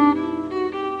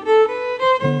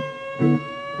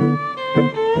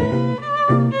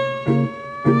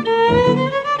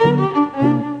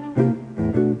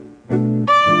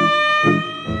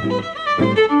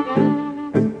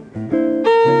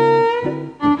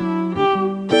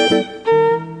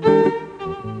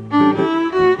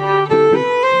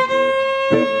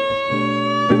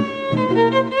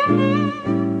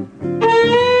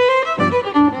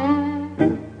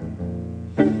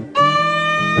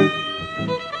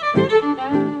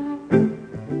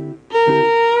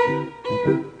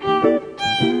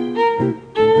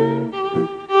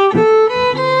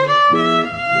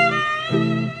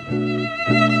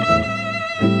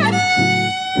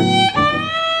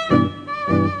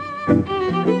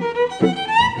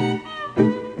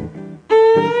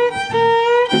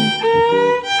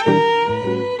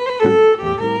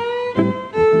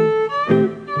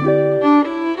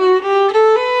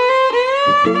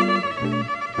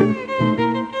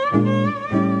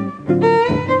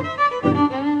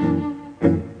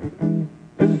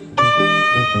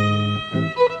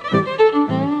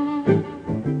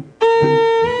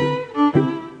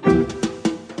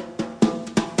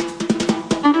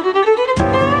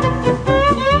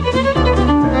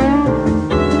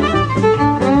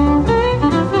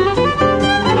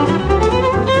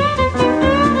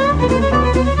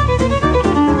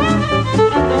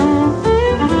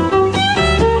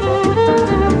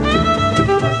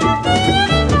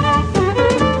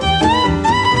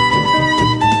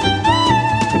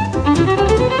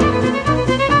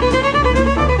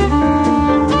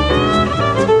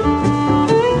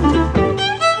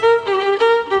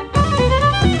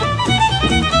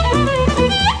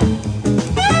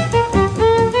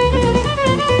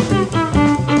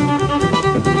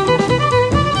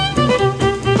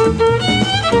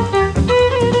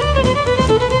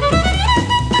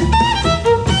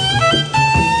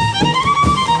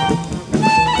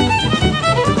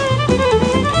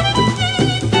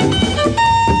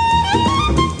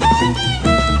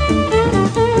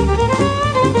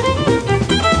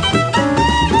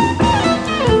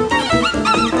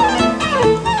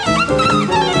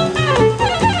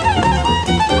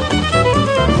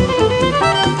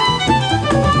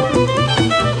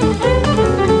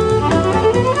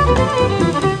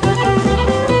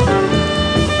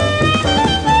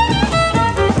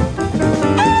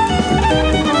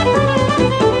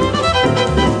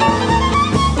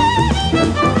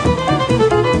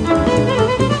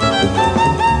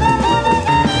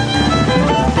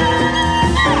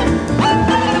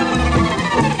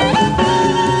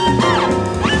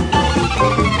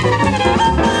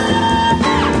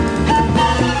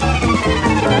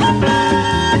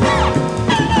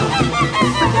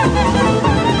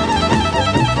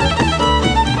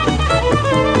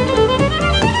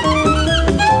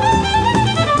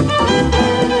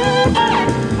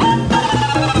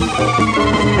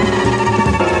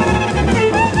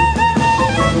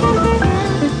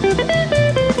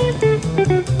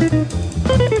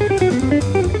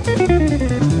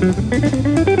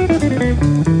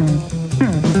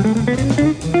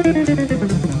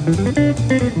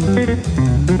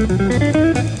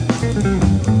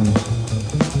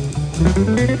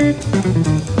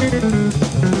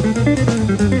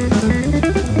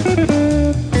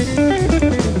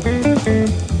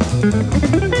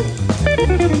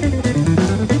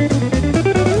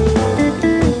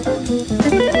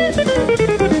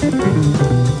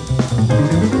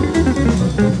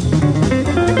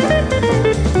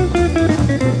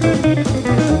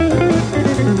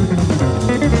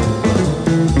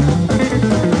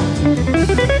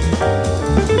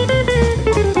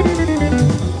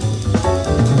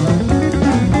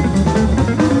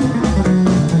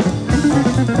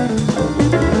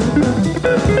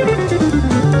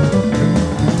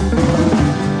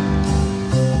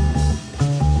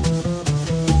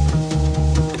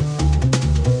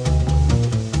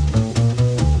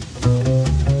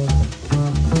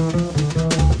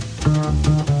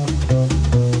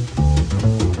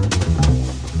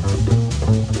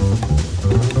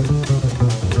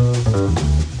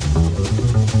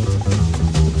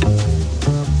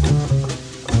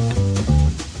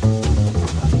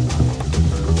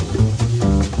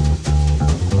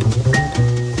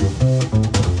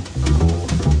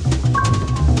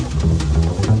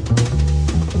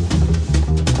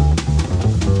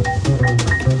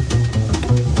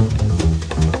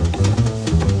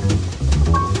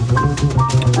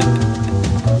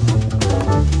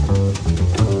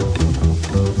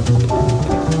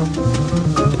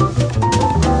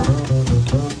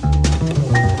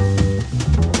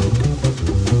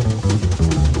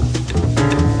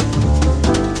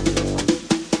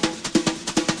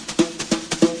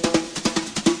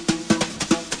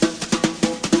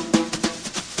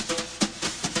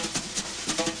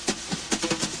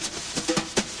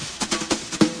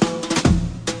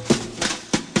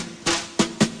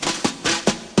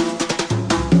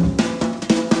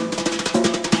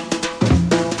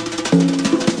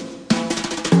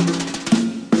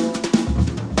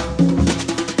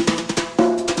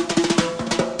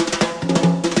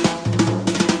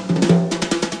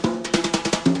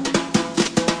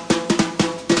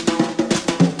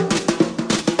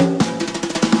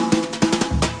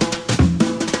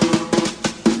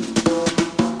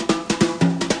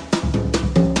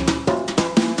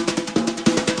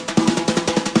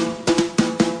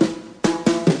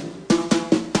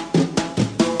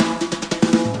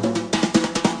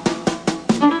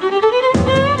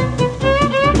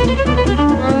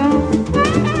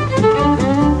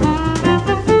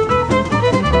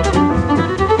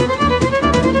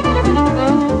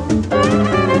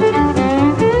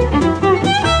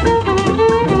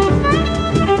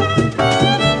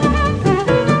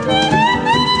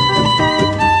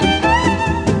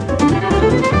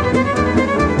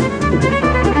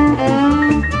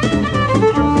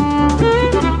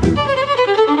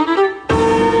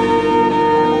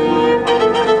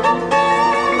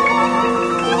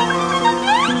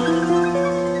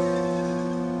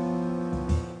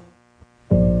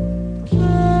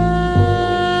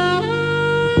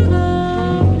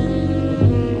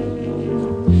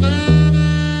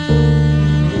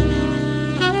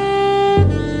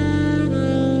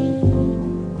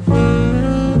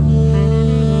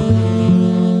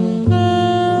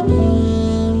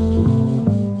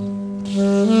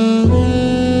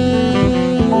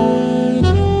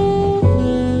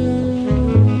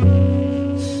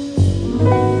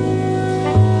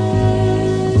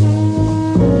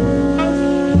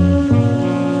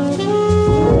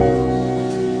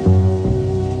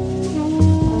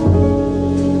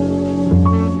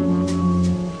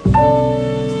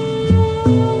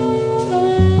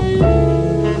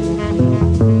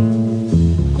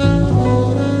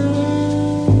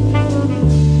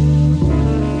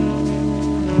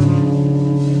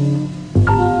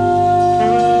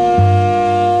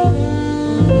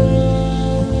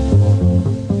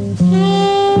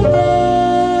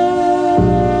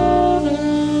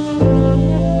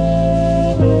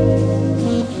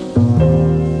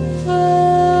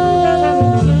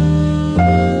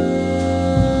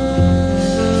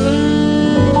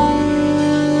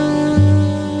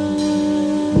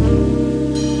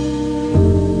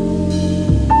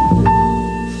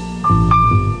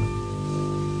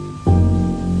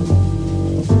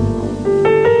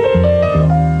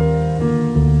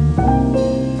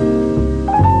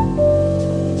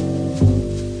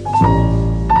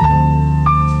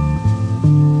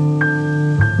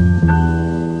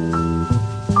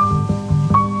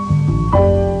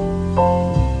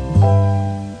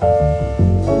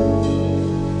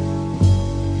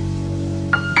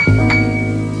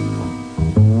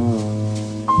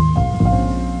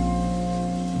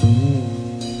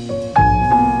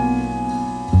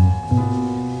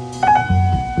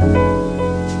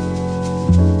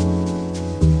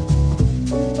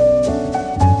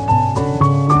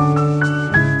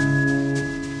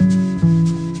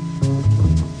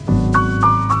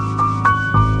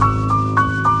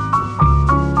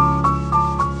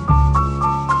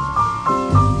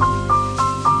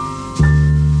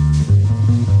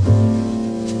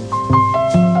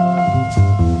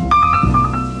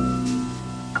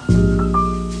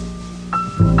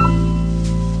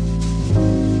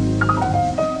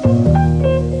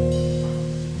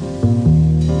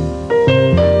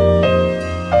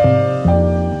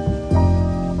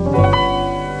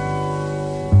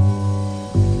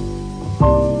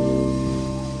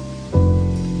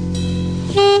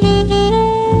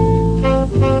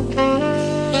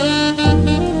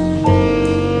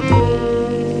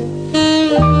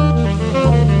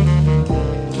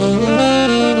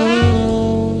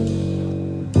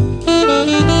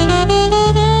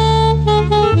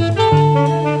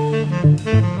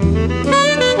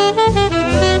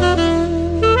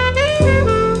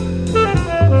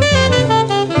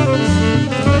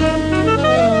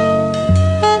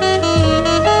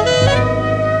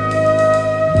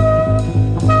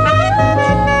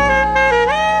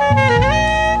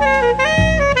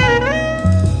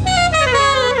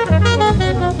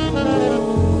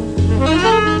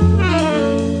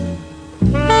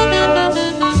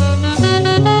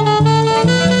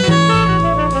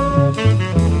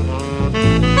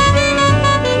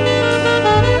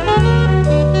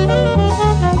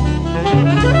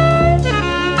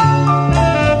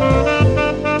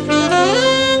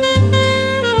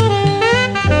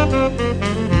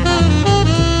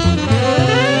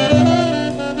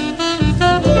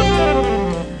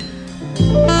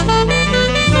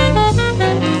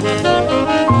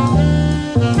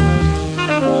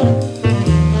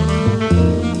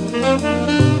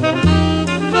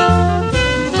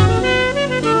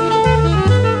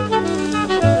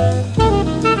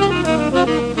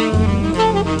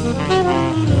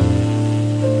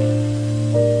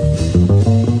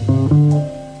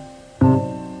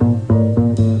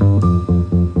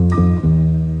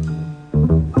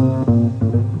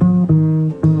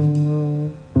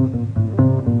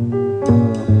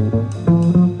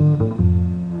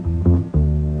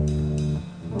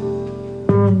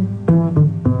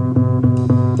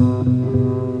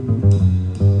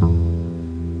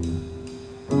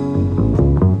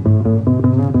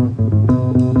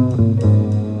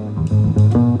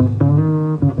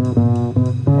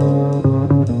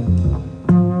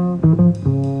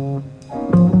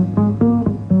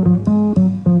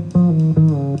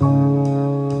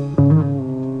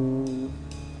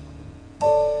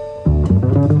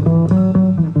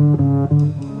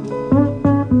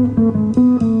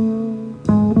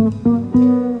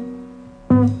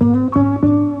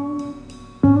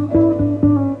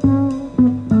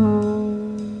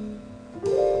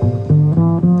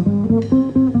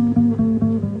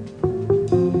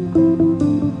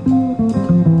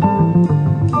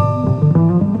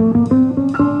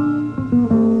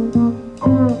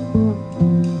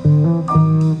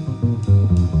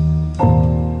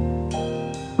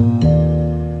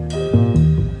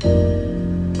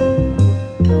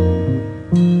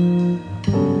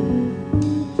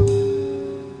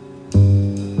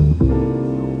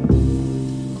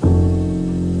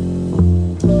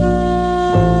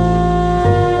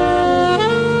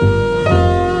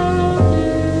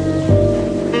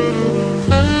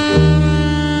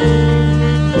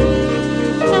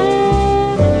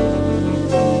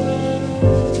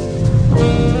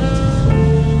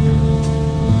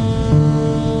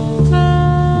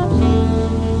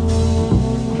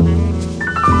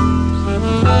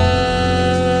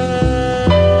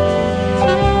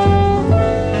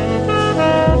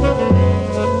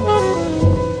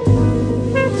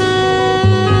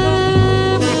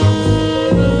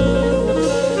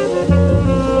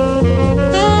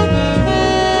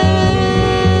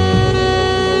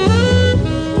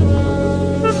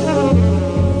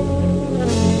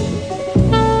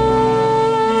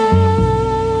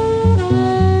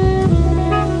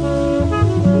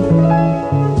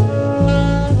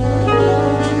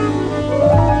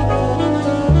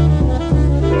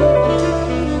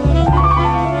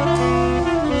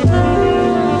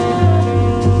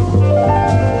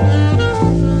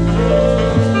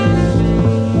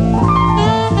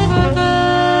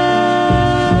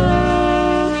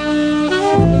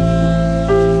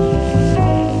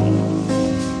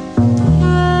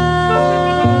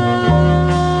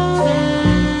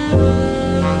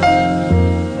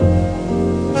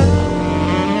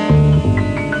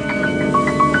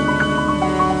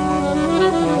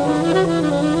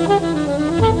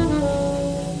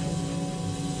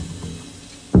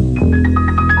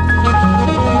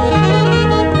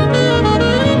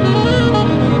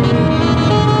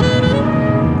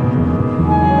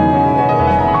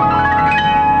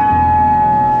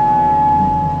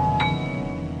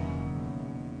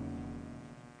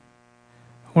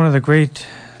 of the great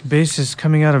bassists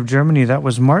coming out of Germany. That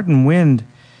was Martin Wind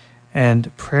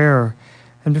and Prayer.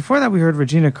 And before that, we heard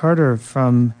Regina Carter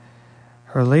from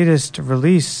her latest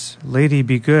release, Lady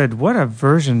Be Good. What a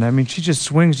version. I mean, she just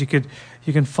swings. You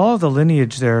can follow the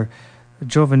lineage there.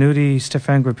 Joe Venuti,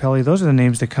 Stefan Grappelli, those are the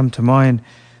names that come to mind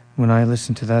when I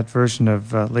listen to that version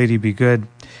of Lady Be Good.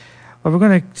 Well, we're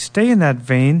going to stay in that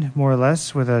vein, more or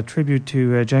less, with a tribute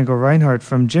to Django Reinhardt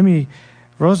from Jimmy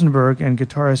Rosenberg and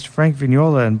guitarist Frank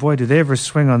Vignola. And boy, did they ever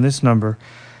swing on this number.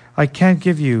 I Can't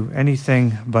Give You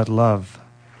Anything But Love.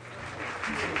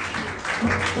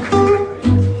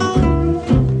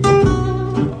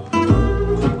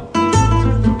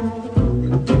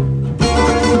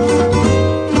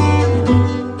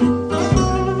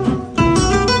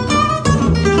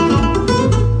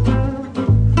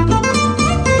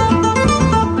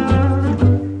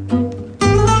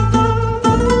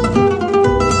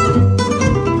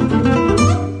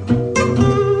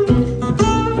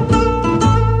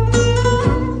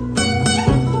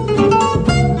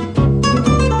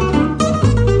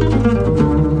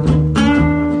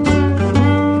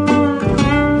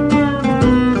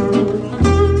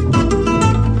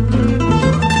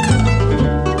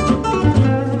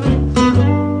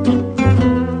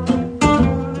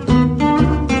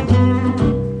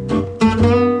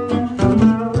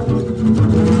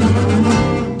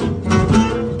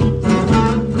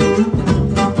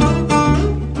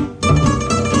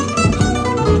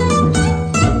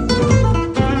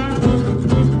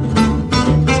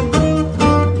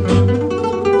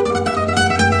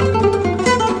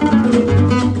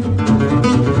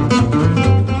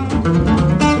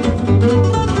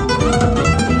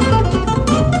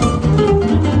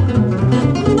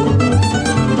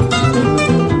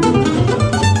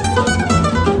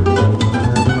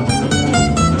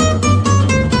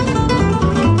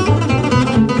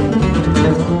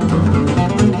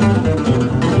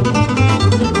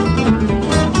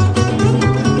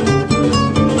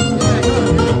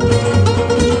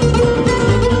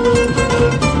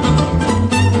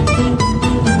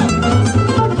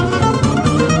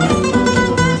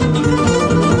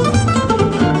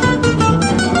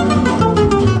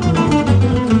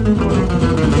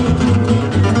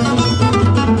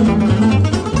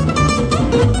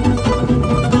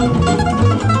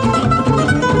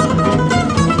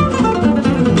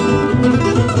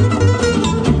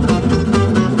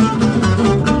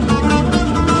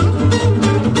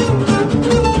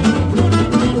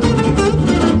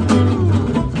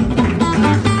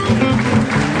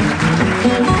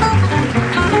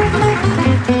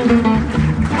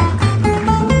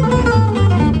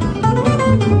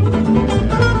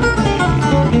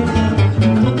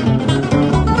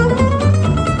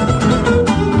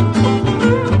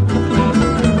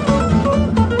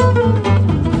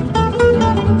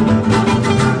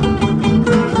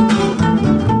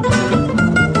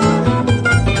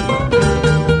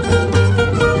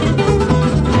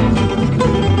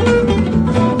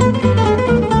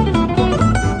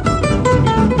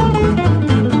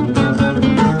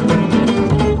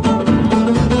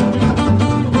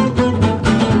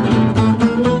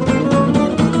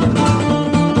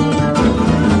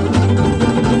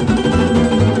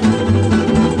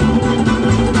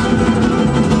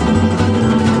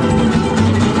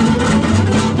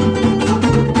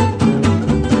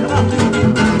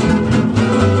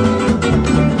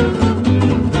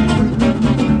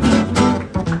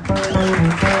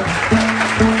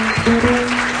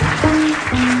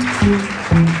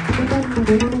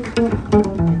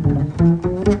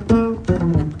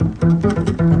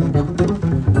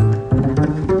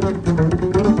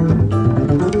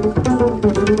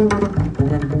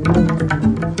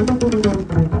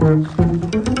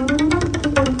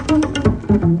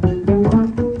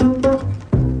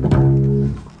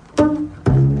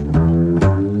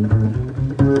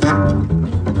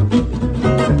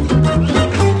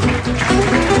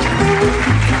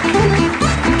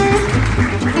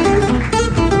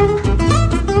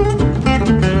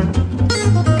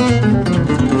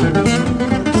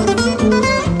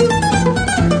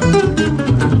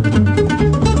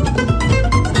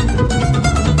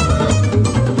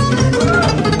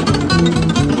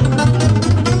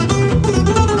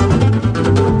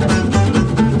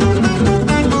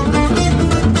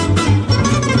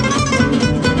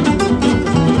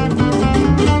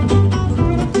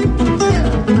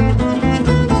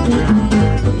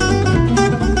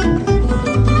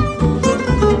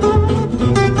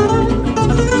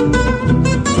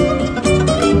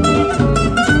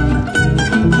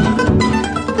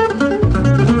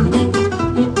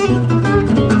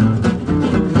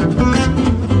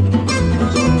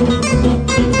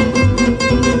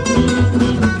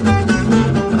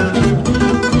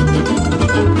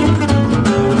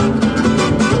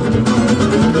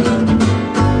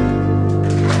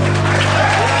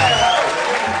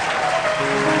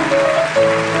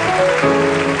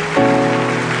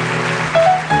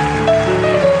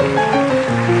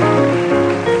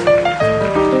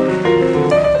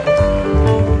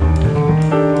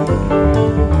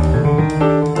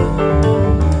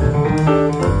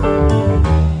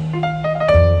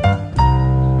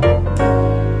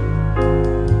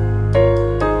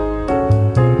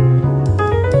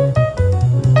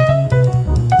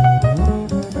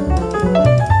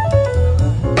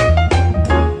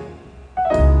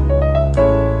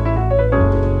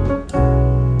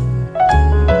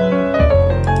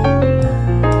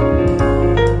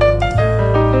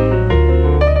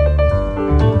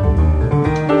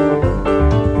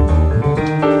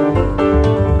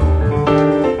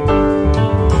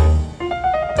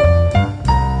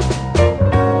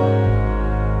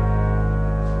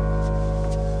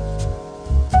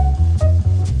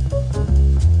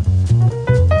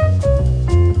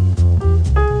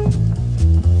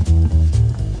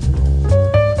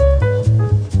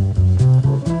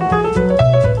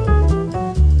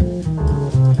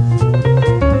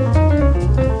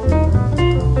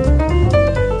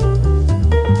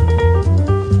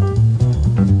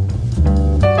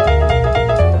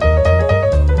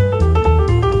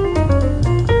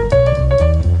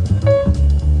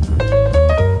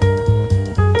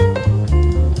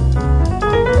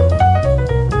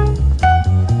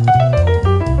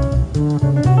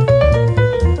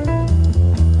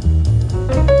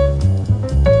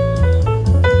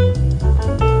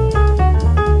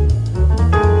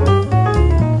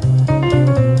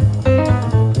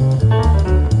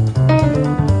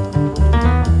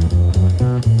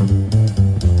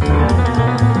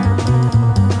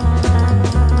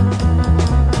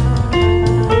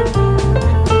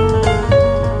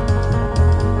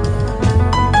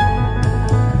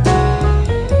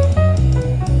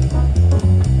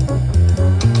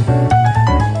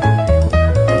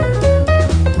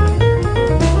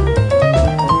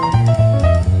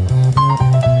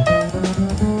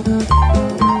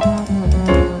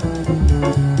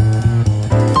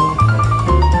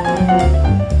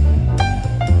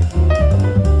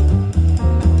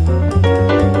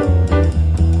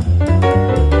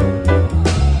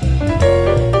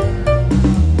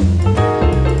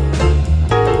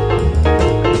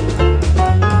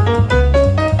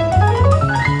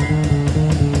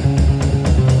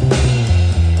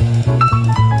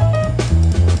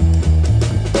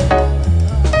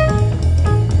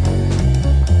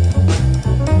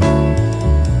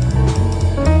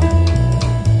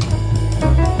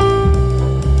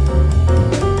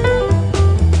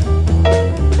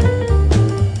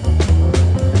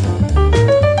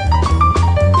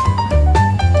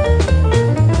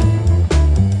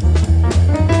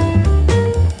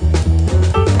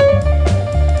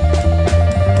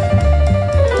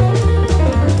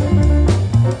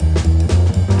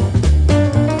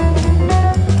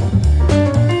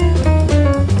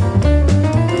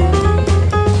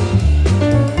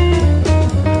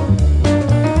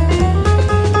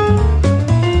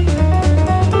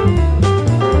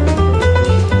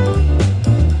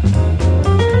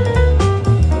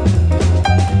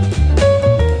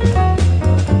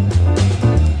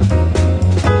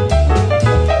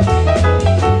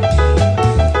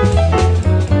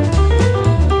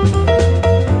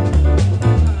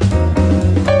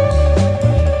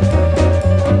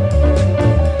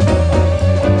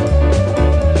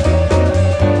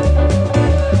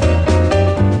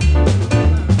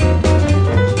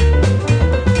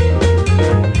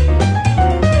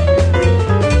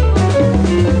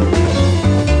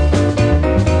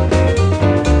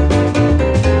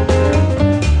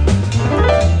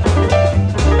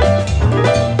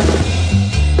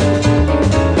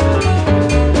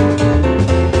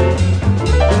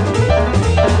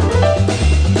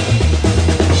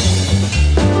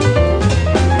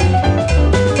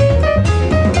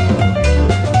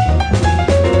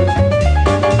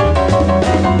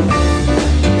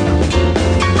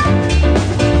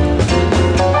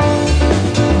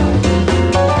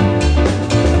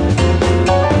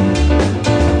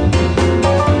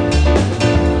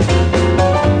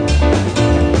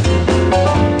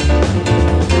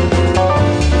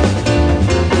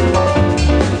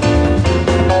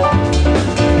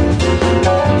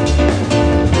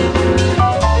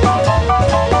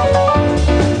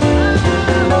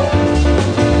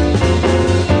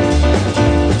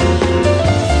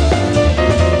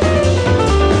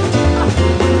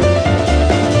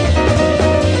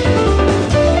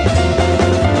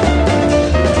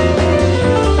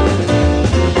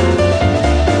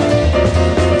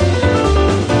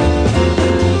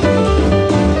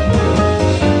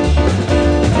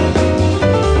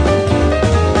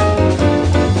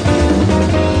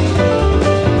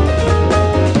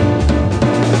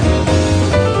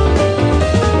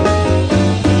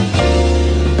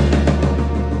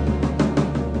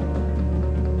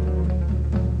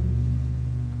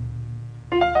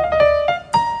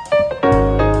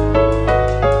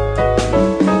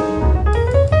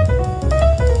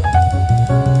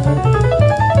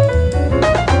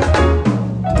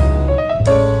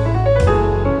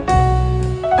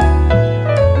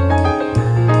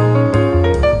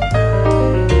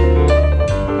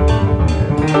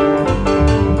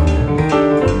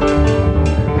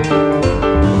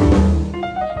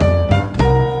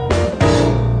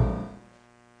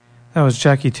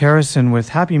 Jackie Terrison with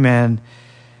Happy Man.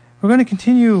 We're going to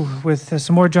continue with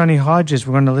some more Johnny Hodges.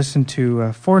 We're going to listen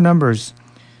to 4 numbers,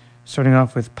 starting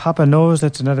off with Papa Knows.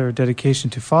 That's another dedication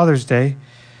to Father's Day.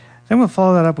 Then we'll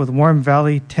follow that up with Warm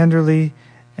Valley, Tenderly,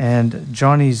 and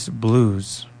Johnny's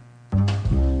Blues.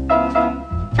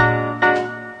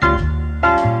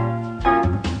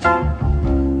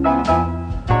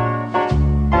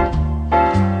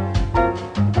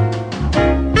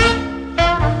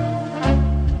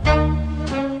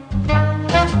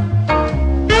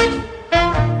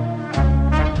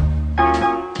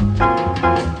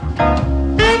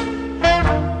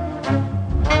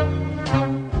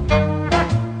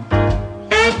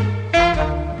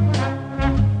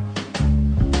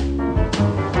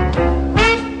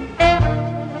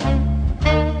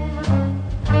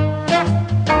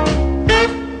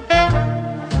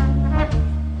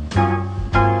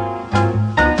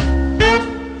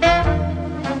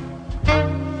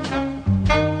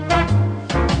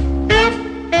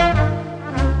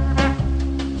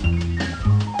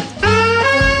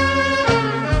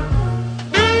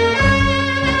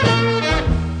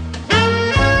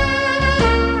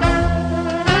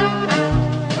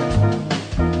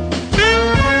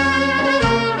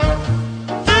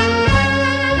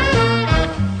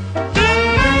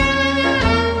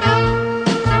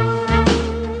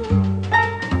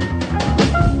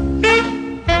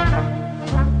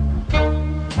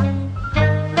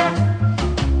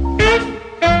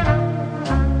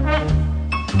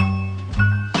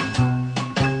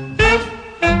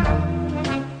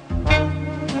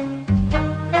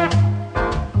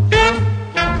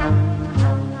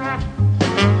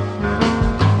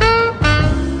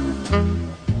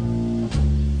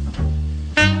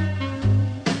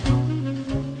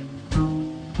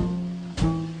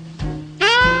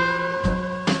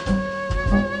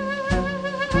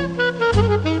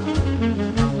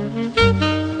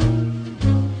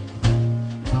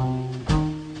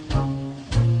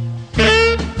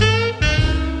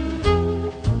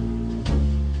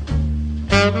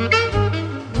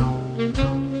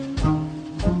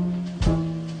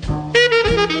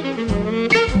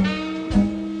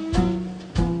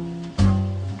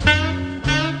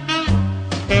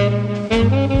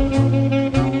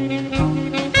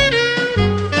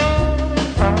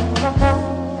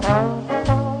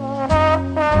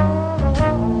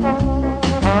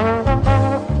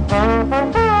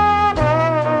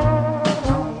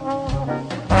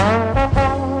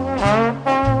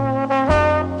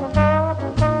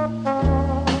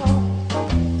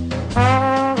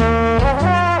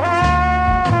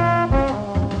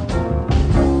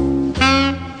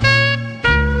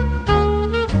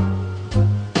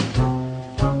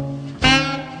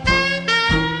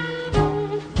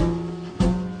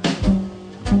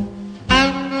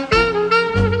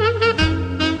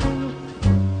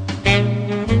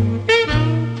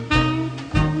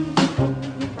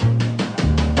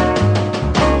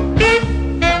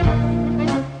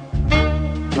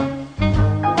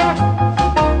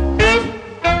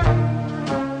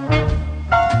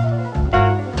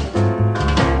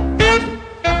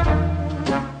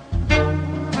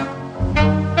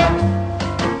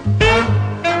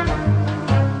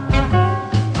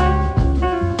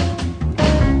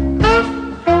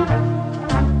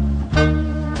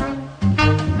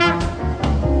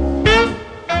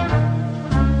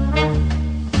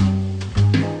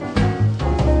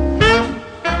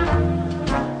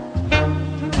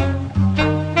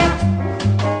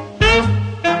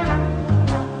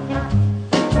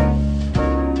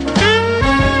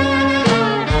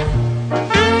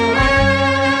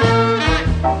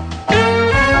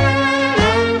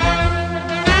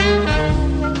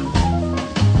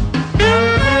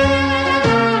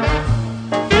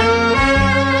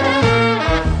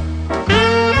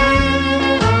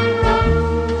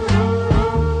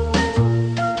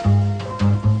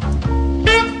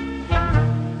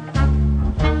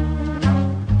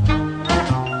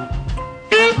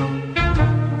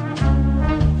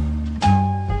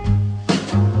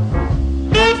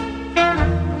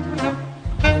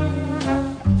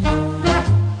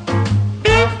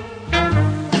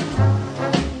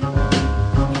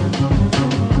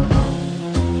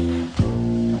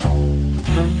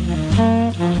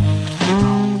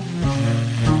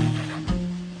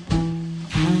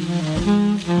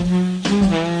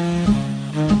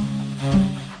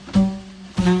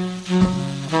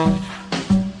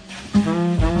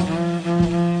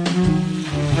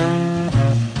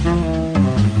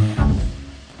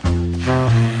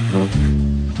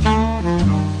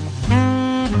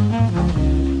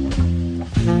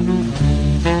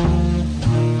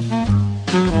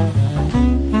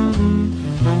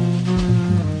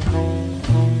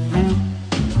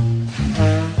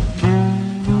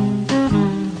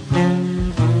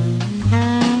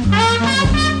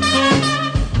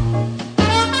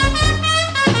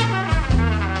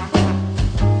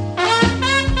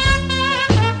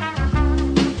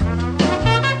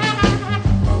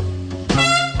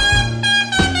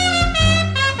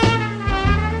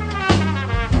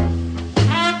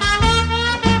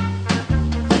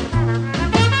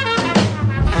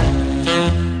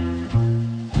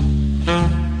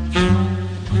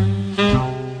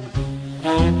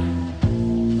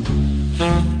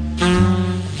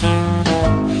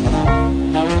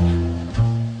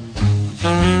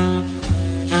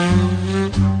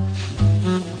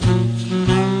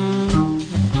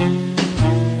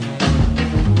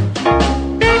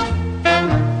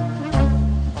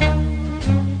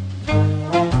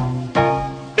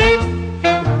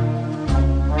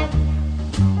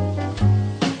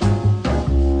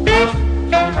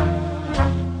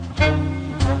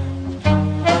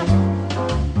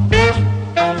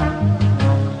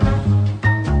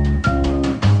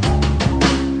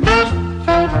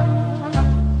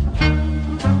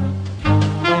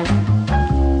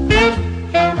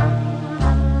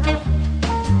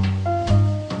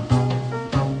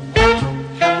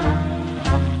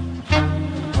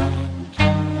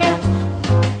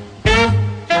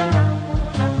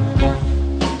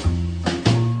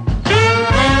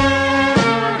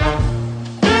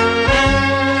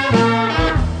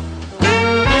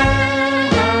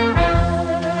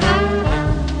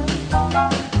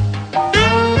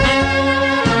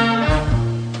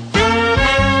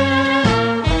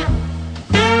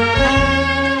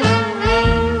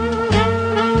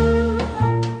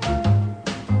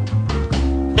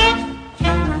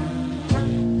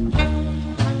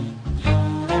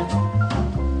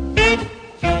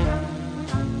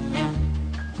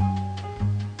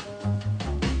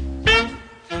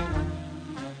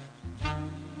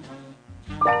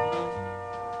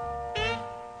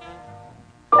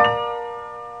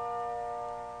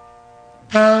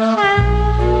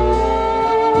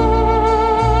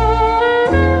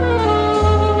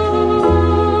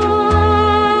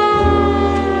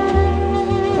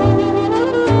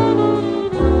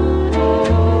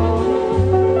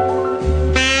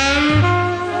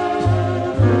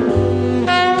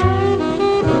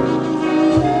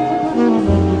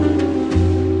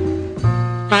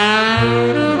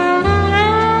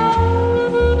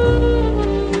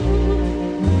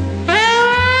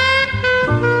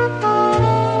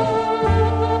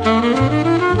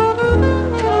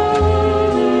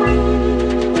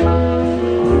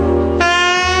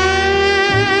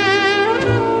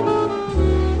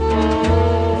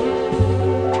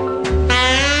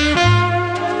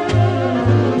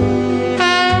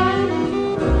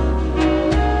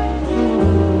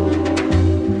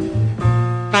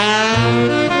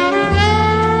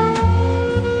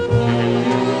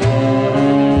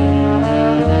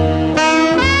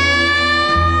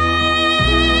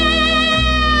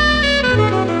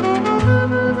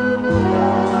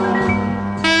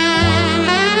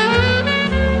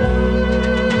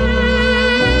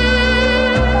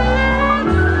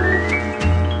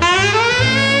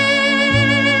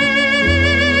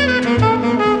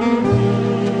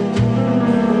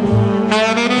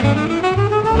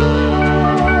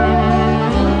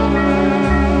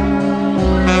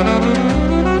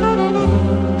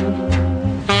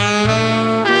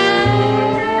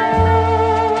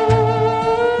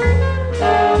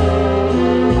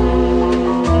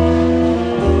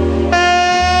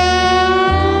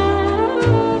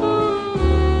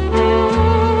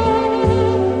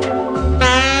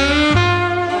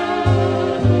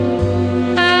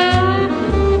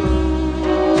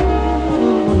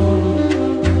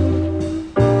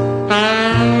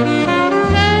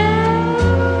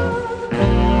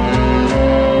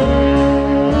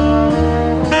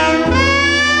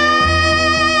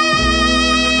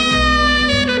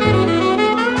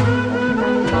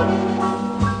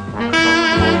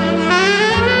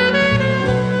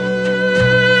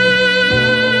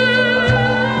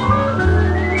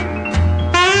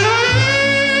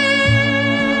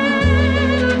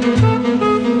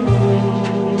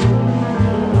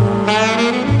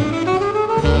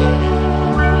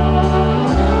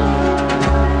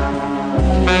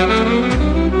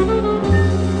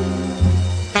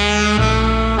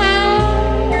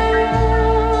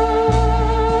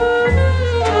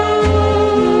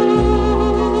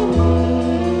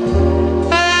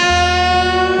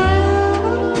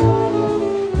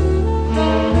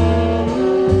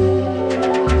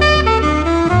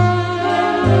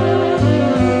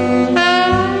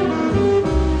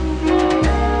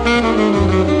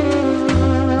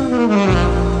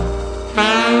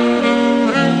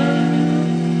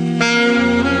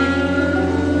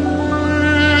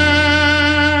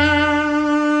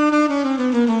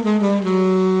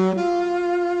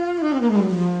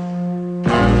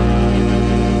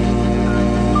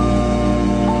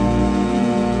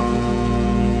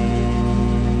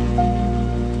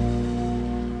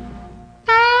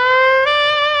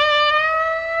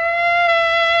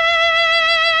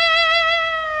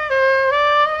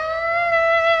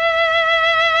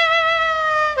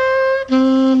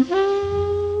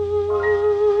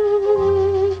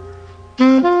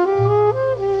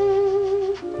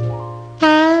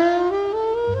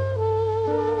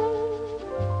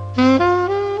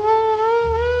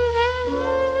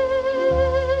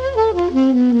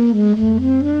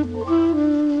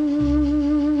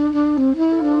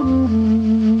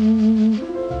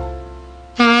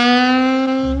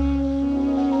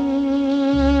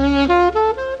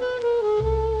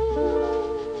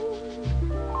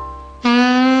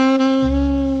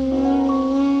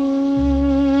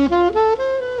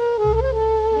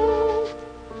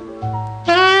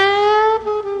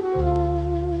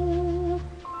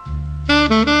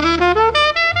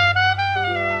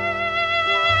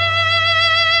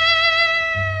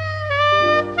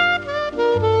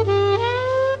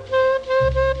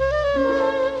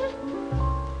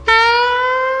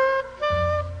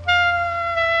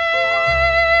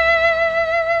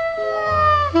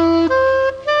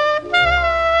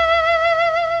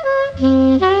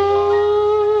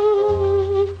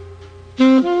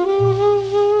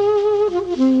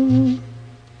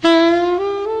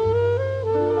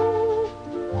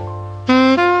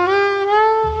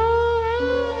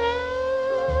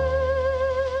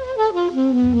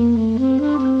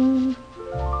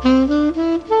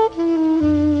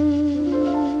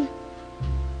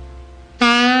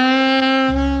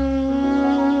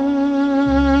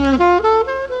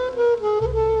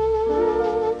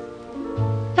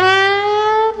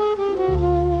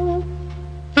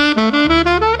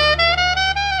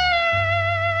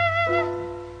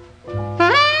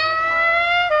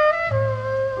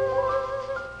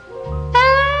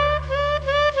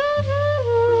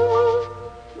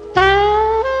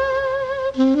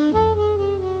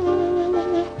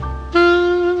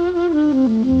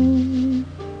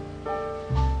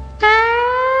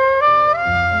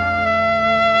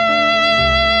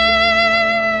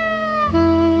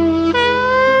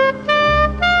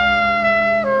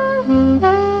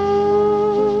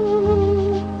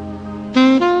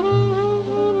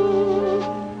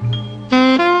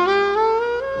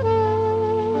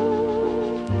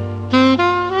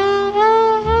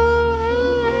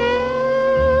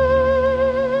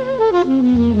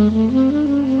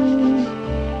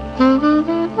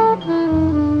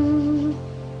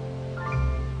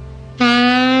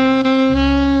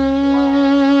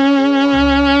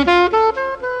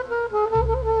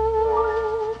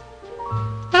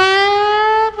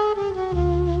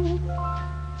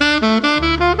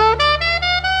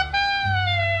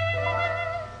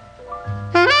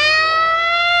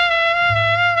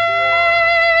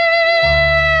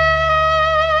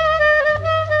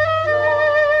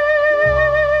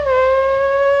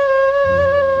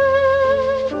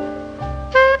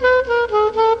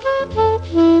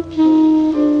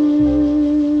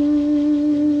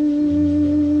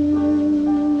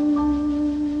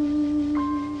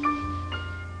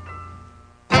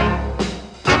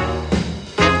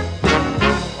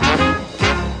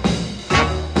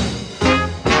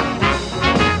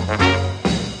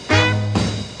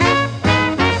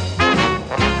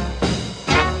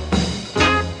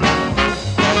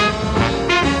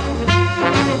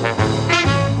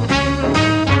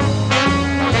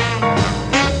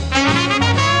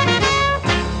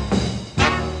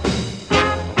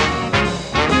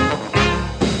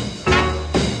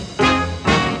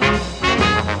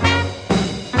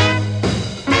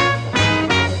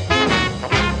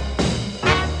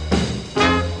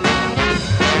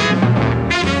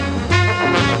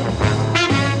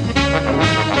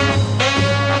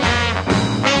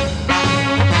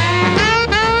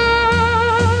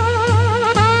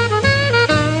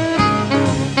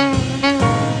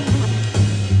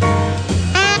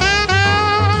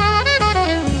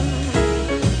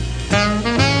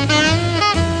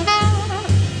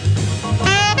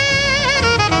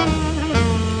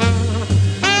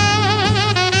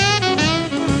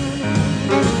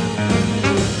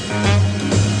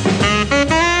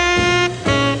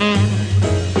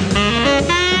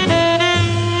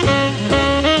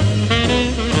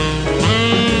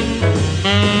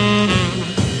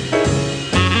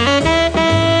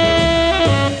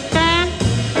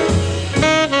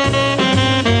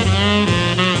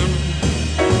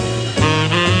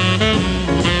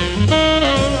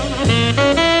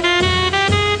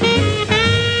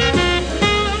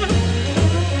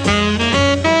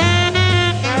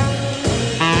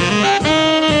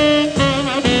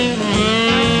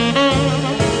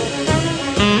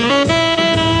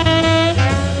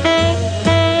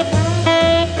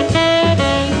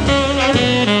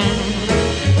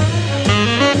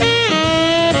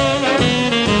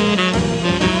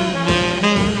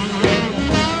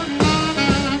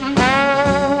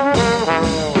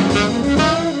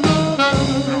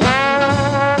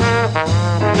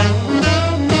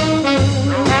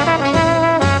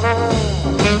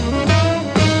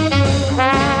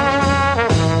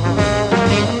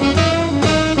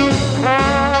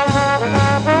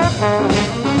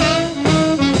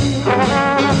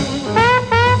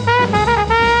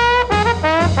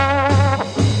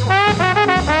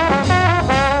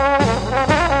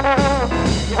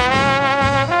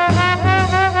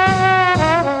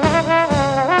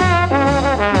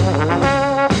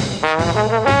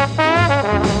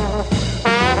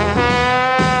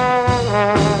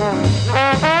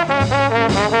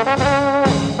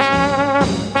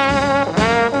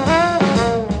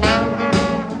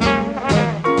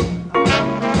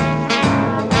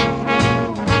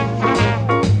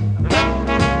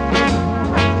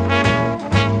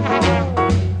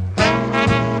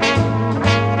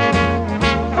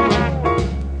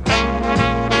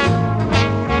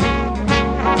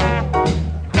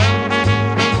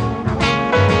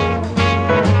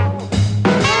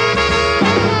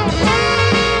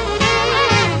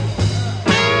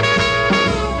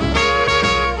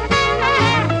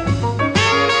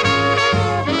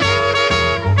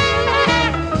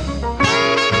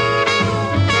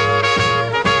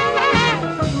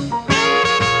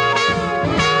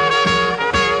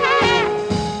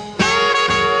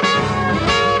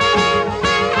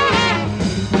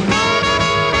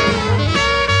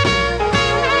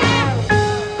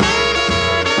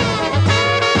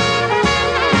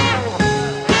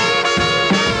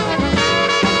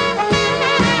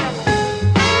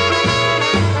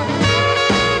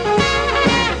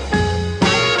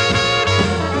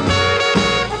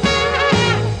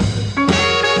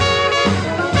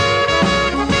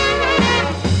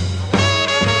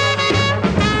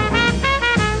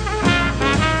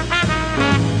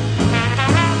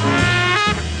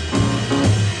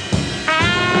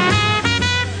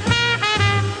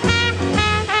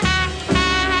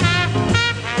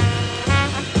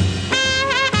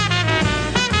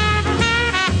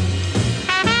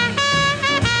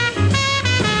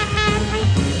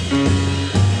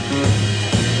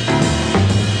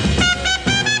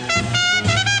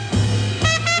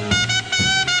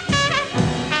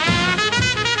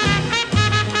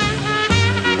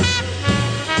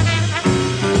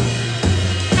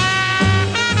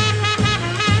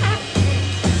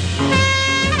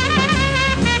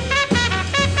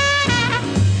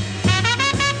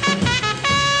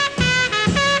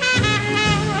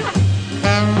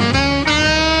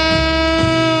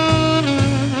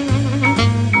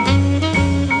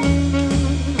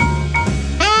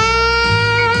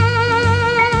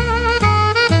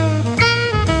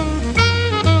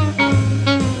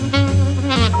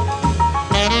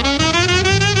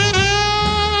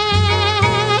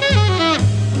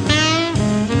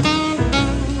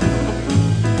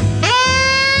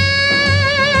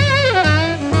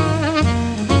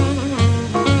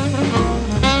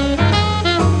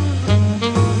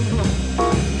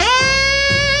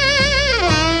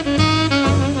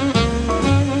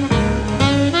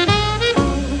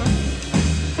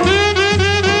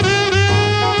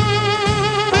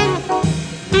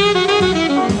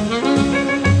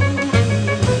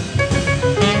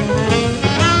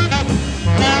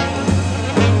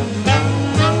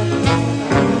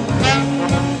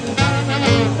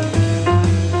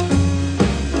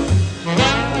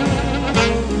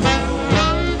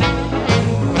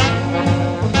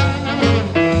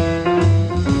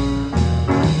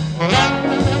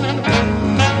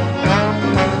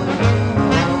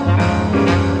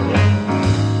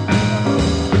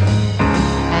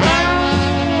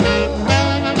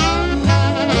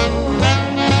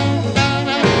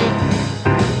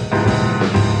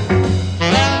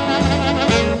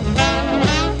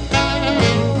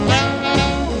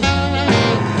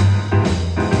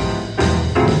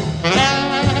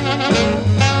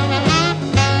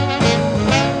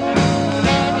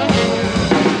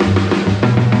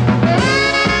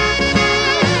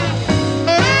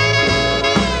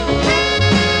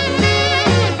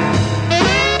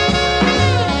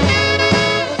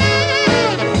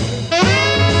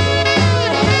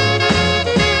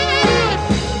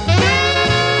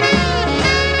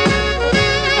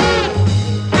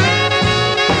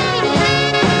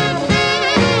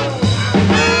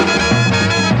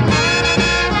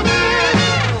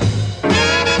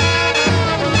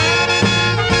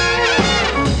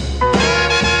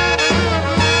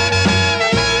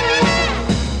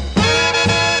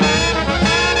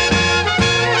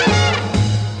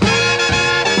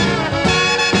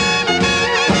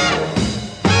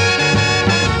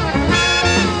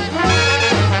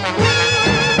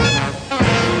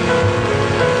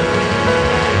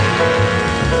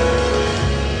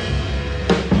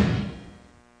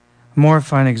 More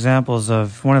fine examples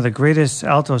of one of the greatest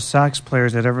alto sax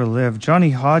players that ever lived, Johnny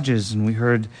Hodges, and we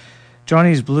heard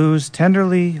Johnny's Blues,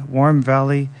 Tenderly, Warm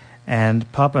Valley, and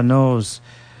Papa Knows.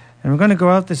 And we're going to go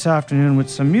out this afternoon with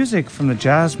some music from the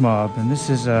Jazz Mob, and this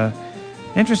is an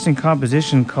interesting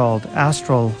composition called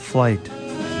Astral Flight.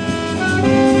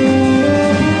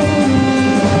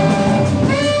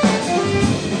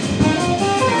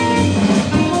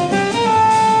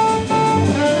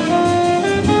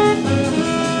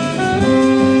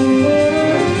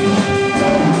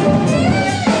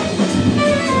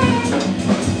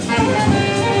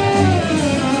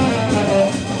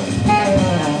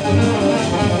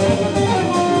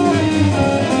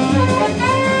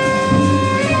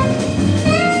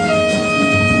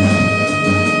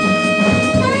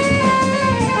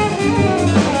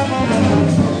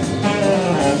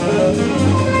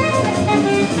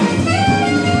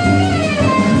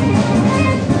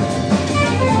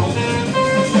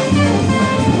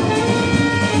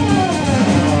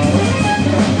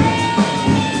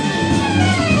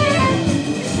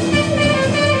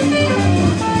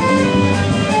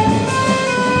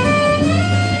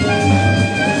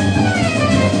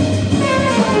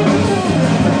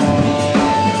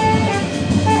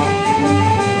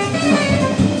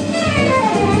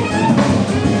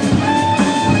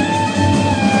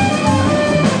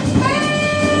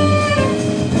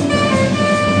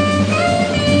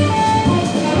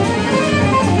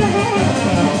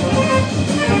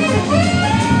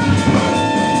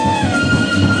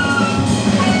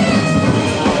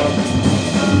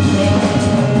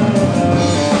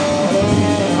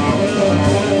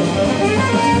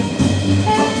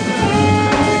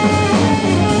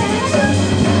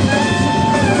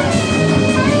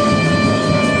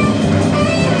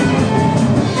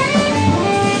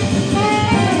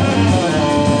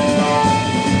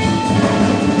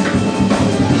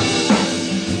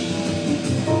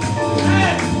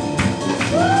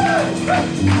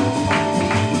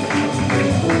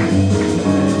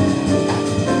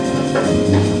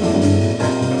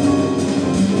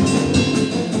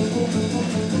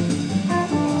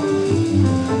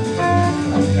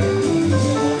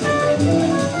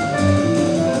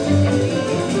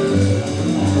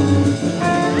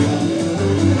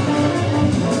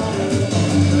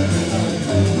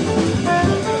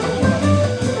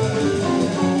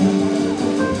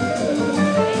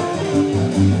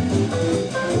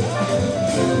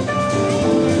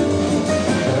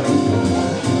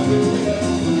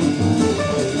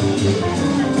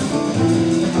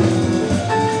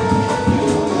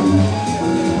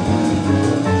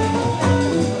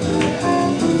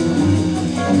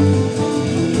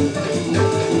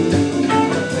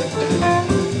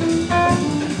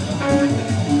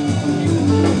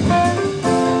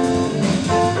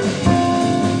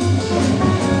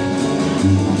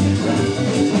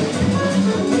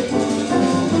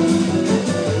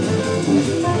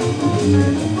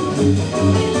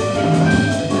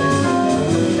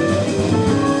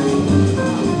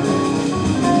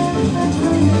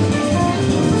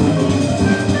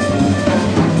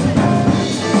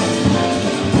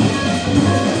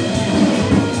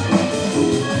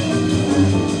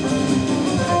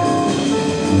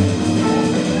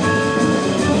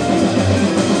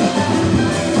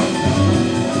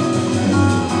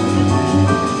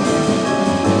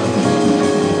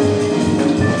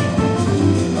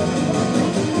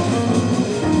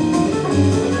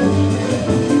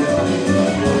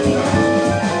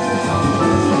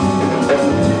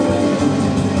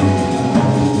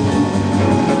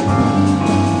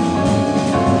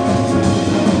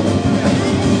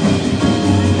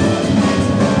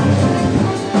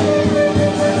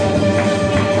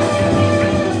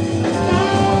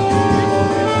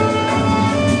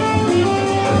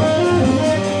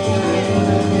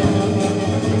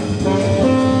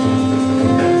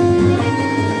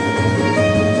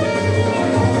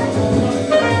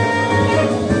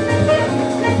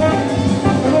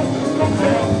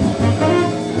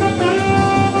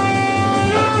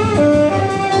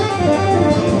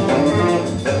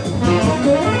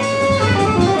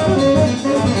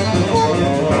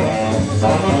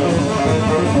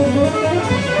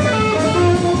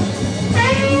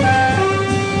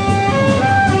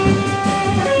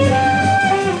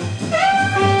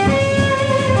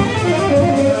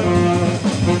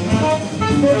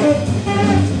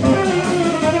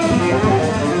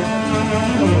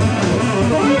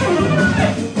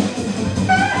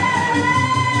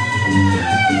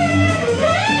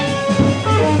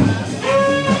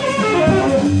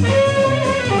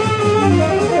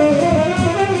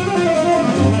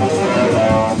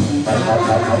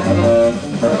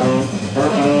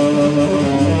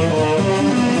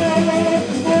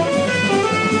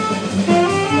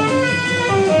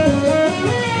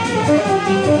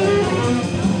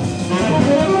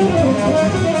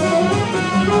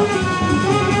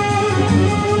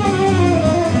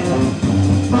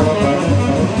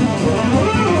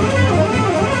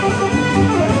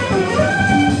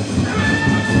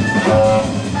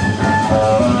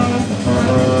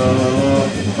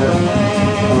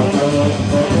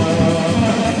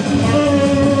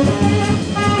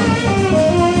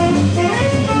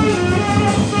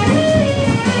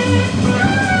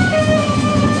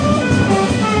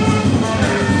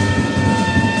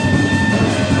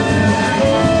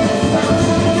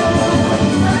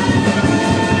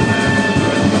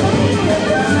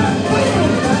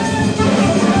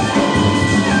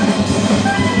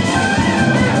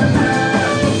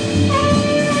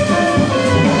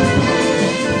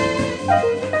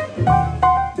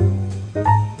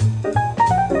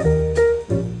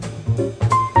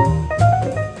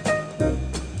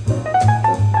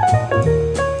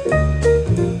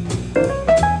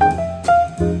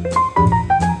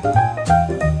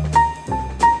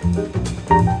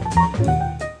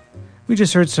 We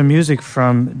just heard some music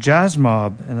from Jazz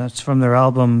Mob, and that's from their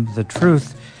album The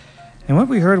Truth. And what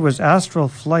we heard was Astral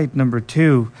Flight number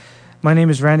 2. My name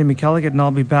is Randy McElligott, and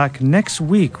I'll be back next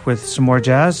week with some more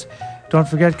jazz. Don't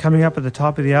forget, coming up at the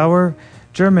top of the hour,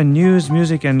 German news,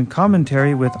 music, and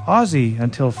commentary with Ozzy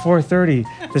until 4:30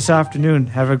 this afternoon.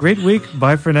 Have a great week.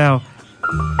 Bye for now.